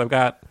facts. I've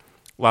got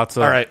lots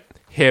of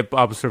hip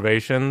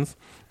observations.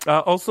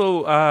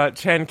 Also,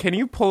 Chan, can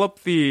you pull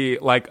up the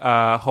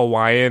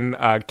Hawaiian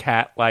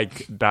cat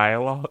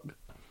dialogue?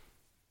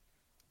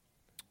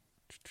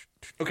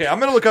 Okay, I'm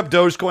going to look up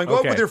Dogecoin. Go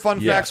up with your fun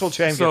facts while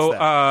Chan gets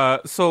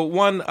that. So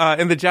one,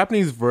 in the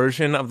Japanese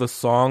version of the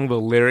song, the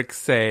lyrics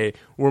say,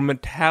 "We're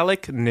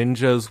metallic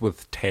ninjas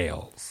with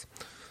tails."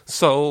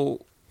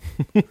 So,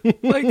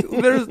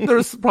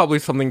 there's probably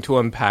something to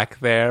unpack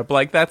there,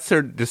 but that's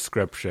their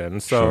description.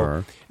 So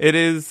Sure. it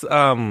is,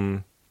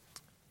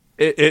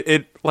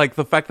 it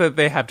the fact that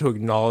they have to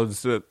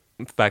acknowledge the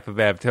fact that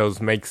they have tails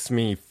makes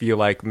me feel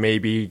like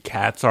maybe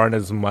cats aren't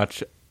as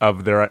much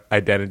of their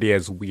identity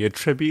as we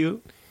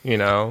attribute. You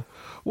know,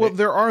 well,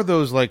 there are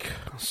those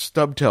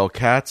stubtail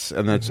cats,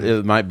 and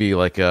it might be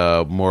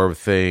more of a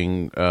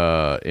thing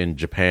in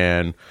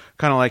Japan,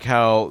 kind of like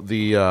how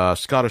the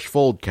Scottish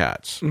fold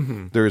cats.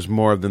 There's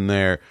more of them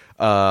there.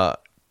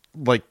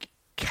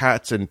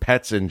 cats and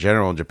pets in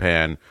general in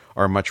Japan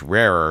are much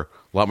rarer,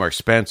 a lot more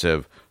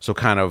expensive. So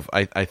kind of,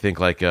 I think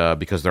like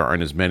because there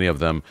aren't as many of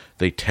them,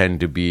 they tend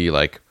to be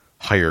like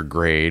higher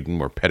grade and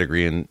more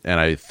pedigree, and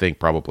I think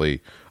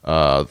probably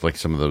like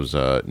some of those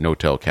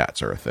no-tail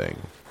cats are a thing.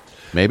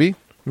 Maybe.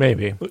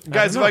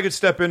 Guys, if I could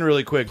step in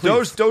really quick.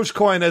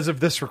 Dogecoin, as of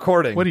this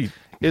recording,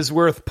 is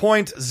worth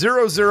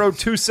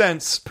 0.002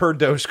 cents per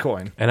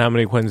Dogecoin. And how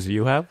many coins do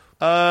you have?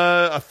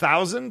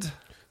 1,000.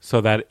 So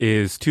that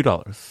is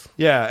 $2.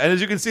 Yeah, and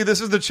as you can see,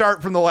 this is the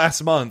chart from the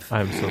last month.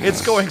 I'm so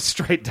It's going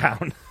straight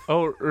down.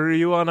 Oh, are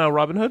you on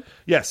Robinhood?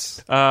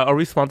 Yes. Are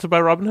we sponsored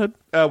by Robinhood?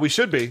 We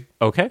should be.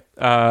 Okay.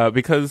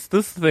 Because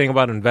this is the thing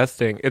about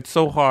investing. It's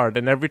so hard,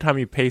 and every time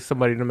you pay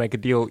somebody to make a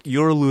deal,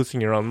 you're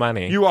losing your own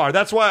money. You are.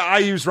 That's why I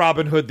use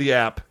Robinhood, the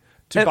app,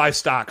 to buy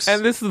stocks.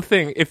 And this is the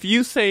thing. If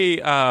you say,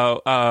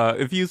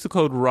 if you use the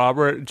code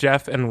Robert,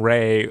 Jeff, and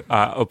Ray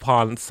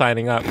upon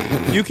signing up,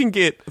 you can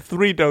get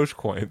 3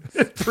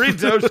 Dogecoins. 3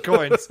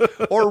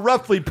 Dogecoins, or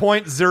roughly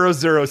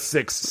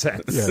 0.006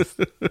 cents. Yes.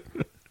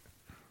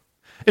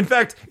 In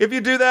fact, if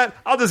you do that,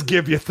 I'll just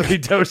give you 3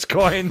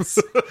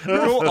 Dogecoins.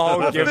 We'll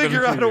all give them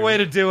figure to out a way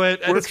to do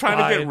it. And We're it's trying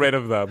fine. to get rid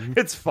of them.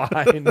 It's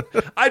fine.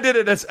 I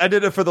did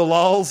it for the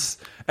lulz,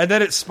 and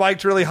then it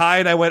spiked really high,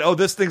 and I went, "Oh,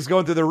 this thing's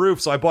going through the roof!"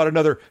 So I bought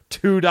another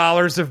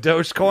 $2 of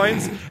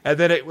Dogecoins, and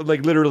then it was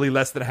like literally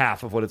less than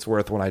half of what it's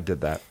worth when I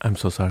did that. I'm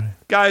so sorry,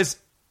 guys.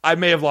 I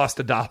may have lost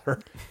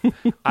 $1.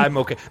 I'm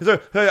okay. So,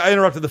 I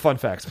interrupted the fun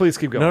facts. Please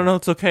keep going. No,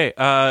 it's okay.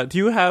 Do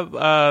you have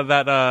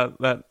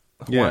that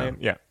Hawaiian?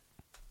 Yeah.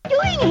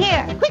 Doing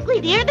here?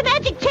 Quickly, dear, the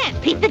magic chant.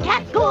 Pizza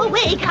cats go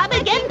away. Come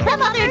again some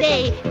other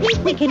day.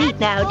 We can eat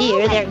now,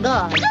 dear. They're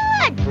gone.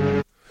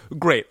 Good.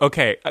 Great.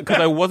 Okay, because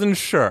I wasn't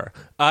sure.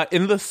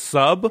 In the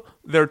sub,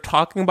 they're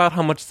talking about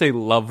how much they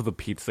love the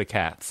Pizza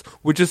Cats,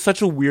 which is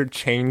such a weird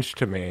change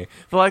to me.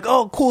 They're like,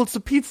 "Oh, cool, it's the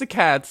Pizza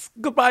Cats.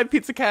 Goodbye,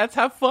 Pizza Cats.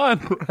 Have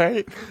fun."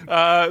 Right?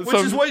 Which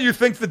is what you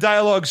think the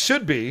dialogue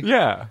should be.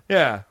 Yeah.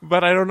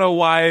 But I don't know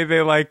why they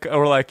were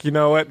like, you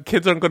know what?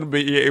 Kids aren't going to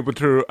be able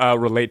to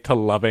relate to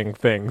loving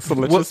things, so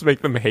let's just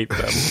make them hate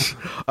them.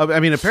 I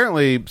mean,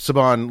 apparently,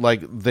 Saban,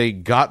 like, they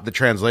got the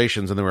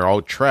translations and they were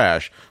all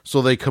trash,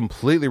 so they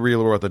completely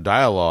rewrote the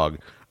dialogue.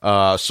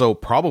 So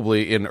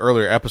probably in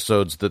earlier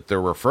episodes that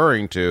they're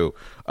referring to,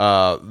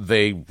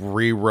 they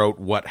rewrote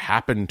what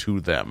happened to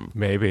them.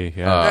 Maybe,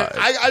 yeah.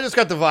 I just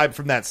got the vibe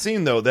from that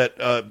scene, though,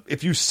 that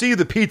if you see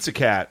the Pizza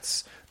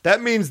Cats,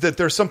 that means that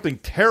there's something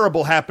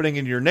terrible happening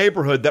in your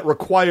neighborhood that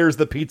requires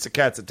the Pizza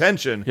Cat's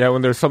attention. Yeah,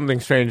 when there's something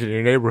strange in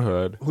your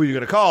neighborhood. Who are you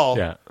going to call?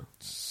 Yeah.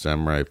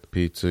 Samurai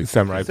Pizza Cats.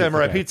 That's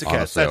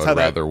Honestly, how that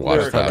rather watch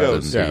lyric that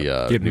goes. than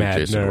the Get new mad,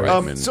 Jason nerd.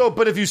 Reitman.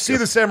 But if you see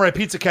the Samurai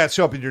Pizza Cats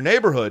show up in your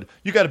neighborhood,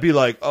 you got to be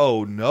like,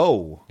 "Oh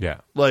no!" Yeah,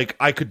 like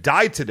I could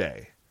die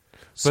today.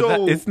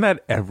 But isn't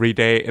that every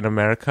day in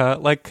America?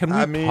 Like, can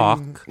we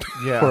talk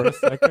for a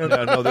second?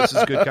 No, this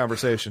is good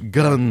conversation.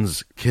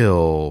 Guns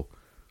kill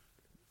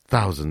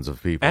thousands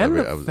of people. And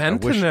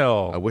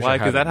fentanyl. I wish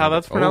like, I had is that how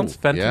that's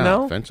pronounced?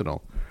 Fentanyl? Yeah,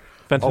 fentanyl.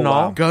 Fentanyl? Oh,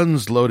 wow.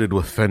 Guns loaded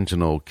with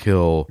fentanyl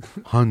kill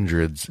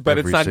hundreds. But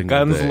every it's not single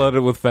guns day. loaded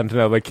with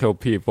fentanyl that kill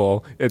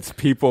people. It's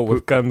people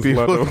with guns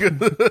loaded.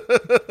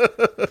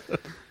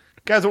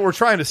 Guys, what we're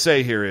trying to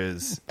say here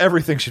is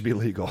everything should be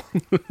legal.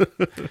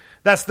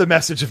 That's the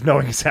message of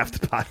Knowing Is Half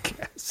the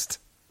Podcast.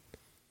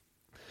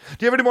 Do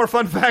you have any more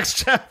fun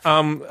facts, Jeff?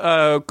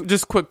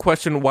 Just quick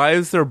question. Why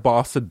is their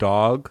boss a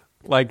dog?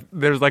 Like,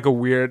 there's like a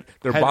weird...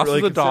 Their boss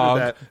really is a dog.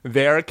 considered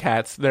They're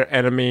cats. Their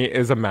enemy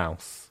is a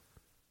mouse.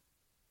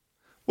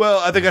 Well,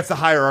 I think that's the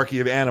hierarchy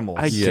of animals.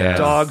 I guess.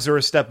 Dogs are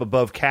a step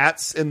above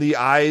cats in the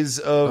eyes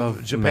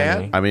of Japan.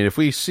 many. I mean, if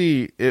we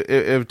see,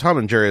 if Tom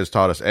and Jerry has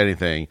taught us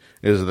anything,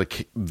 is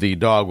the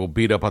dog will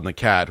beat up on the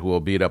cat, who will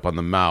beat up on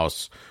the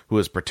mouse, who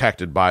is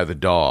protected by the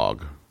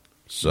dog.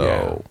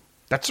 So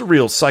that's a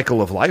real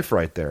cycle of life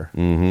right there.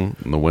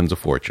 Mm-hmm. And the winds of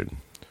fortune.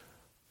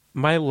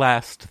 My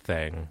last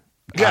thing,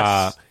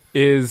 Yes.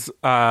 is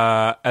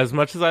as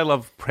much as I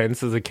love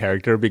Prince as a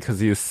character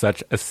because he is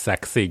such a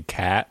sexy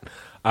cat.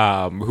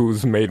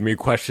 Who's made me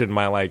question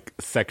my like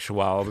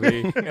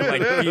sexuality in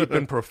like deep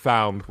and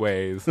profound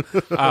ways.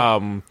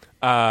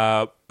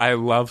 I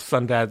love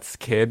Sundad's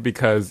Kid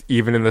because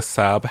even in the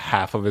sub,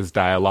 half of his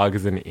dialogue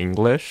is in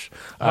English.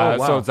 Wow.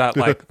 So it's that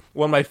like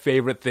one of my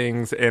favorite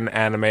things in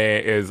anime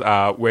is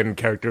when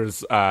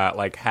characters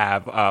like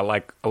have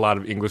like a lot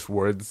of English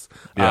words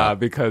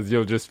because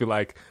you'll just be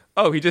like,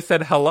 oh, he just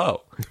said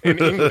hello in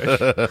English.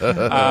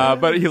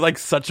 But he's like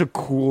such a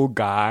cool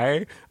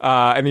guy.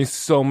 And he's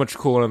so much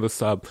cooler in the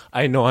sub.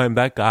 I know I'm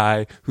that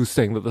guy who's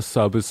saying that the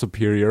sub is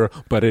superior,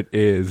 but it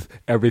is.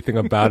 Everything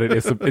about it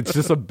is, it's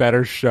just a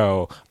better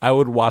show. I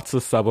would watch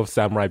the sub of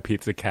Samurai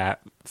Pizza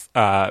Cat.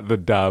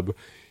 The dub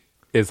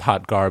is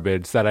hot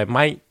garbage that I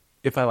might,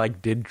 if I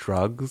like did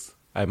drugs,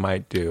 I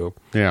might do.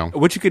 Yeah.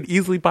 Which you could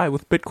easily buy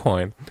with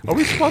Bitcoin. Are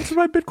we sponsored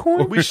by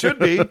Bitcoin? We should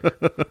be.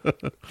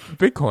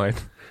 Bitcoin.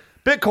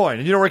 Bitcoin.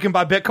 And you know where you can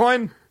buy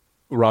Bitcoin?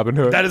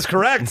 Robinhood. That is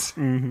correct.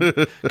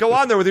 Go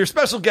on there with your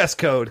special guest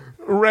code.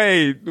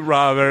 Ray,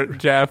 Robert,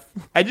 Jeff.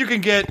 And you can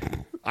get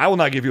I will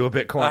not give you a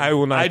Bitcoin. I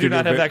will not. I do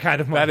not have that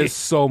kind of money. That is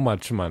so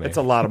much money. It's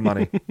a lot of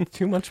money.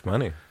 Too much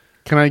money.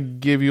 Can I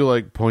give you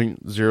like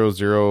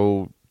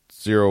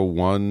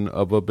 0.0001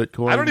 of a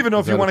Bitcoin? I don't even know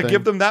if you want to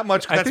give them that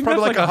much. That's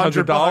probably like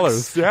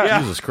 $100. Yeah.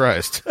 Jesus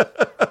Christ.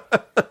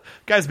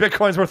 Guys,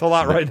 Bitcoin's worth a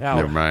lot right now.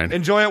 Never mind.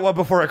 Enjoy it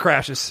before it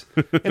crashes.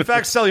 In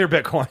fact, sell your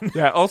Bitcoin.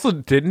 Yeah. Also,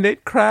 didn't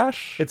it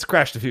crash? It's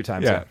crashed a few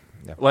times. Yeah.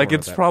 Like,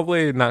 it's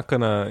probably not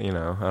gonna,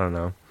 I don't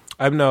know.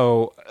 I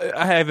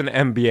have an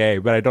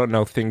MBA, but I don't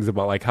know things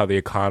about like how the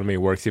economy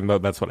works, even though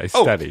that's what I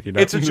studied.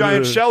 It's a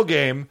giant shell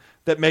game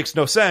that makes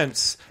no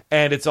sense,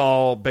 and it's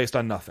all based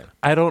on nothing.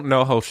 I don't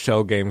know how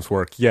shell games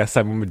work. Yes,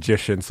 I'm a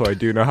magician, so I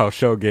do know how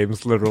shell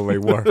games literally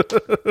work.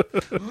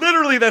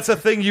 Literally, that's a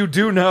thing you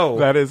do know.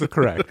 That is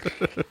correct.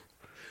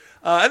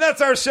 And that's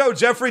our show.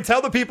 Jeffrey,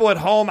 tell the people at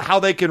home how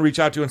they can reach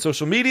out to you on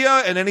social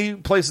media and any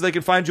places they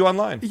can find you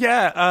online.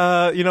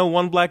 Yeah,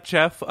 One Black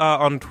Jeff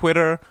on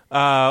Twitter,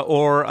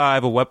 or I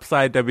have a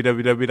website,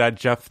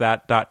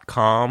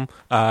 www.jeffthat.com.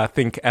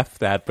 Think F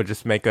that, but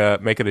just make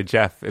it a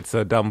Jeff. It's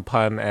a dumb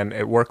pun, and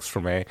it works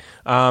for me.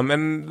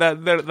 And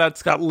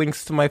that's got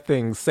links to my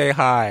things. Say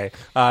hi.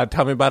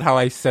 Tell me about how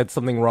I said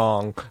something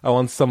wrong. I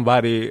want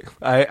somebody.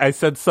 I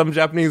said some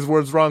Japanese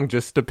words wrong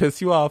just to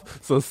piss you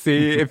off. So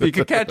see if you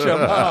can catch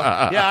them.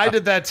 Yeah, I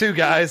did that too,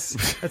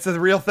 guys. That's a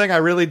real thing. I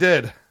really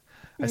did.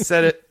 I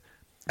said it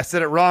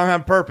wrong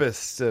on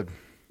purpose to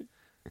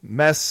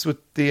mess with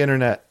the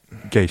internet.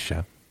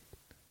 Geisha.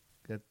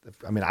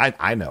 I mean,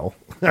 I know.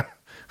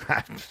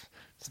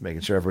 Just making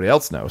sure everybody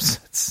else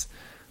knows. It's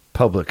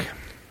public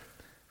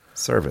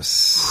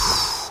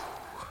service.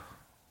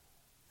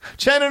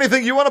 Chan,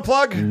 anything you want to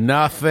plug?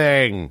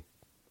 Nothing.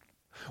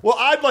 Well,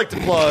 I'd like to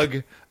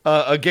plug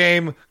a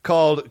game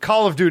called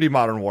Call of Duty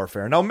Modern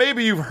Warfare. Now,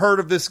 maybe you've heard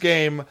of this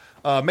game.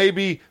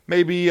 Maybe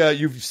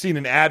you've seen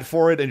an ad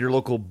for it in your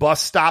local bus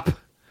stop.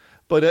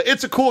 But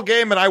it's a cool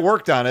game, and I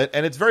worked on it,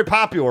 and it's very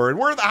popular. And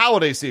we're in the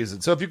holiday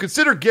season, so if you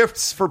consider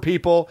gifts for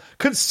people,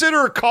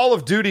 consider Call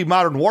of Duty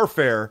Modern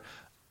Warfare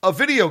a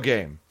video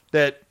game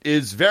that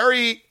is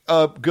very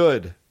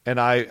good. And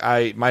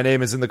my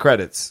name is in the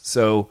credits,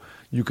 so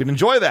you can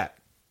enjoy that.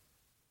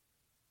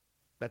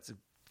 That's a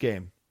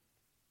game.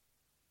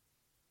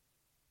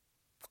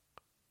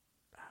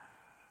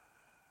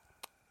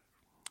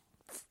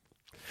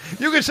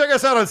 You can check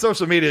us out on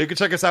social media. You can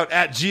check us out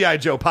at G.I.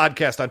 Joe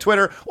Podcast on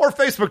Twitter or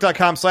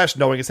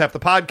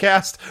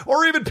Facebook.com/KnowingIsHalfThePodcast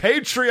or even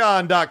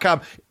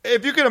Patreon.com.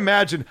 If you can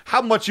imagine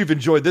how much you've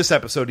enjoyed this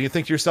episode, and you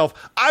think to yourself,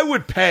 I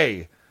would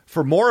pay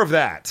for more of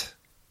that.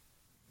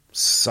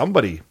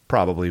 Somebody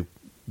probably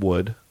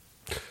would.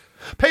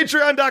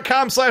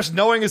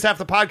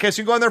 Patreon.com/KnowingIsHalfThePodcast.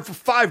 You can go in there for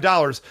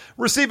 $5.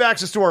 Receive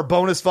access to our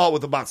bonus vault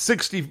with about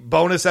 60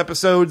 bonus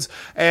episodes.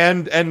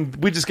 And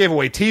we just gave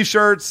away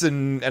t-shirts,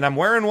 and I'm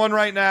wearing one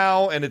right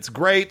now, and it's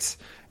great.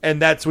 And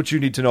that's what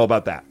you need to know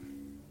about that.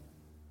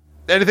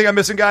 Anything I'm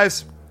missing,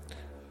 guys?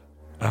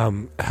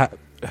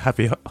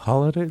 Happy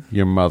holidays?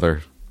 Your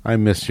mother. I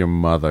miss your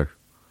mother.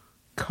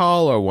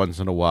 Call her once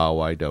in a while,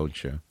 why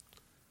don't you?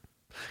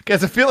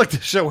 Guys, I feel like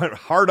the show went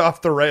hard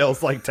off the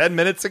rails like 10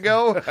 minutes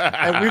ago,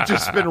 and we've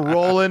just been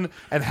rolling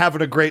and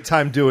having a great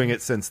time doing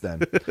it since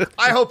then.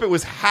 I hope it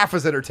was half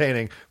as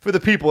entertaining for the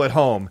people at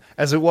home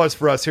as it was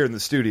for us here in the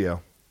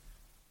studio.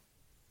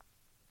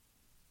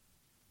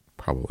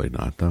 Probably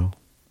not, though.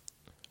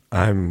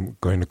 I'm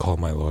going to call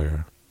my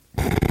lawyer.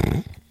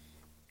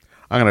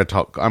 I'm going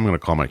to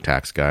call my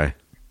tax guy.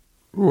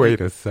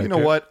 Wait a second. You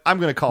know what? I'm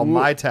going to call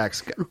my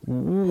tax guy.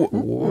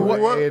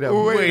 Wait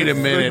a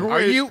minute.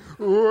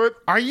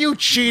 Are you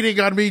cheating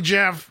on me,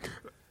 Jeff?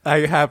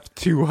 I have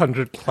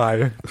 200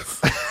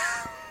 clients.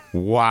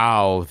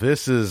 Wow,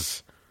 this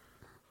is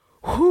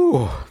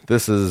a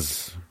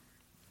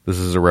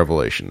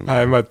revelation.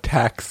 I'm a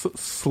tax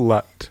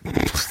slut.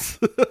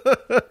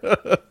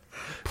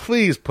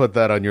 Please put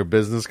that on your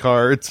business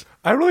cards.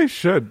 I really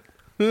should.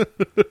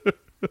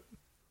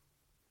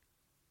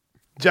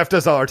 Jeff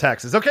does all our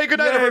taxes. Okay, good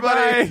night,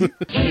 everybody. They're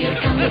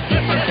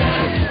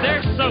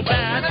so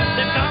bad,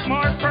 they've got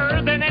more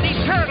fur than any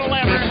turtle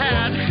ever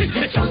had.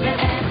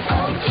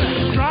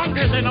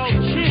 Stronger than old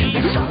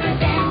cheese.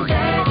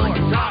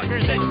 Stronger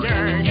than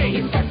dirt.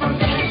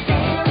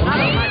 Out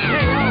of my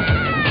tail.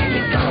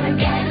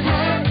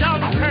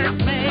 Don't hurt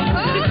me.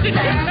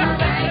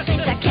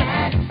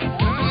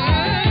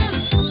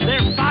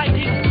 They're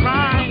fighting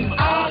crime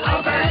all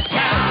over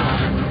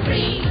town.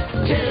 3,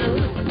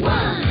 2,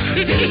 1.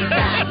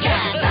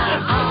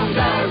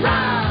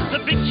 The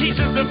big cheese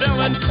is the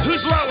villain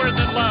who's lower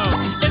than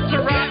low. It's a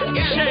rotten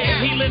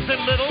shame he lives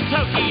in little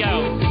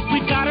Tokyo.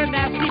 We've got a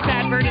nasty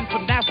bad bird and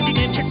some nasty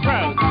ninja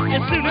crows.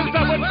 As soon as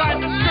someone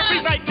finds the script,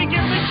 we might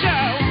begin the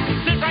show.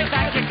 Sit right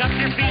back, kick up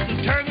your feet,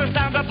 and turn the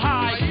sound up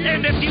high.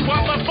 And if you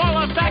want the full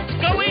effects,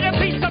 go eat a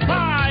piece of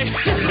pie.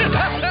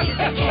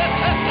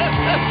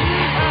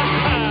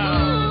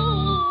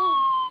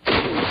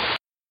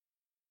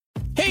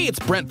 Hey, It's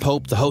Brent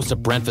Pope, the host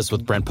of Breakfast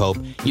with Brent Pope.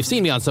 You've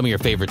seen me on some of your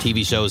favorite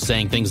TV shows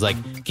saying things like,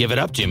 give it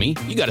up, Jimmy,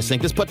 you gotta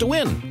sink this putt to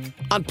win.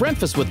 On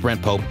Breakfast with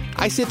Brent Pope,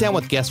 I sit down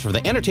with guests from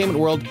the entertainment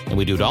world and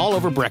we do it all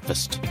over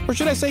breakfast. Or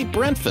should I say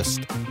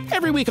Brentfast?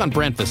 Every week on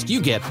Brentfast, you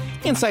get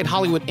inside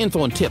Hollywood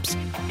info and tips,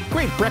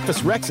 great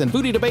breakfast recs and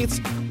foodie debates.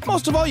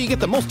 Most of all, you get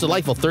the most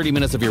delightful 30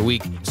 minutes of your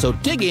week. So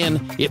dig in,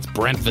 it's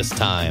Brentfast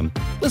time.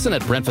 Listen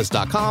at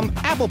Brentfast.com,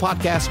 Apple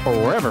Podcasts,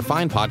 or wherever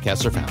fine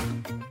podcasts are found.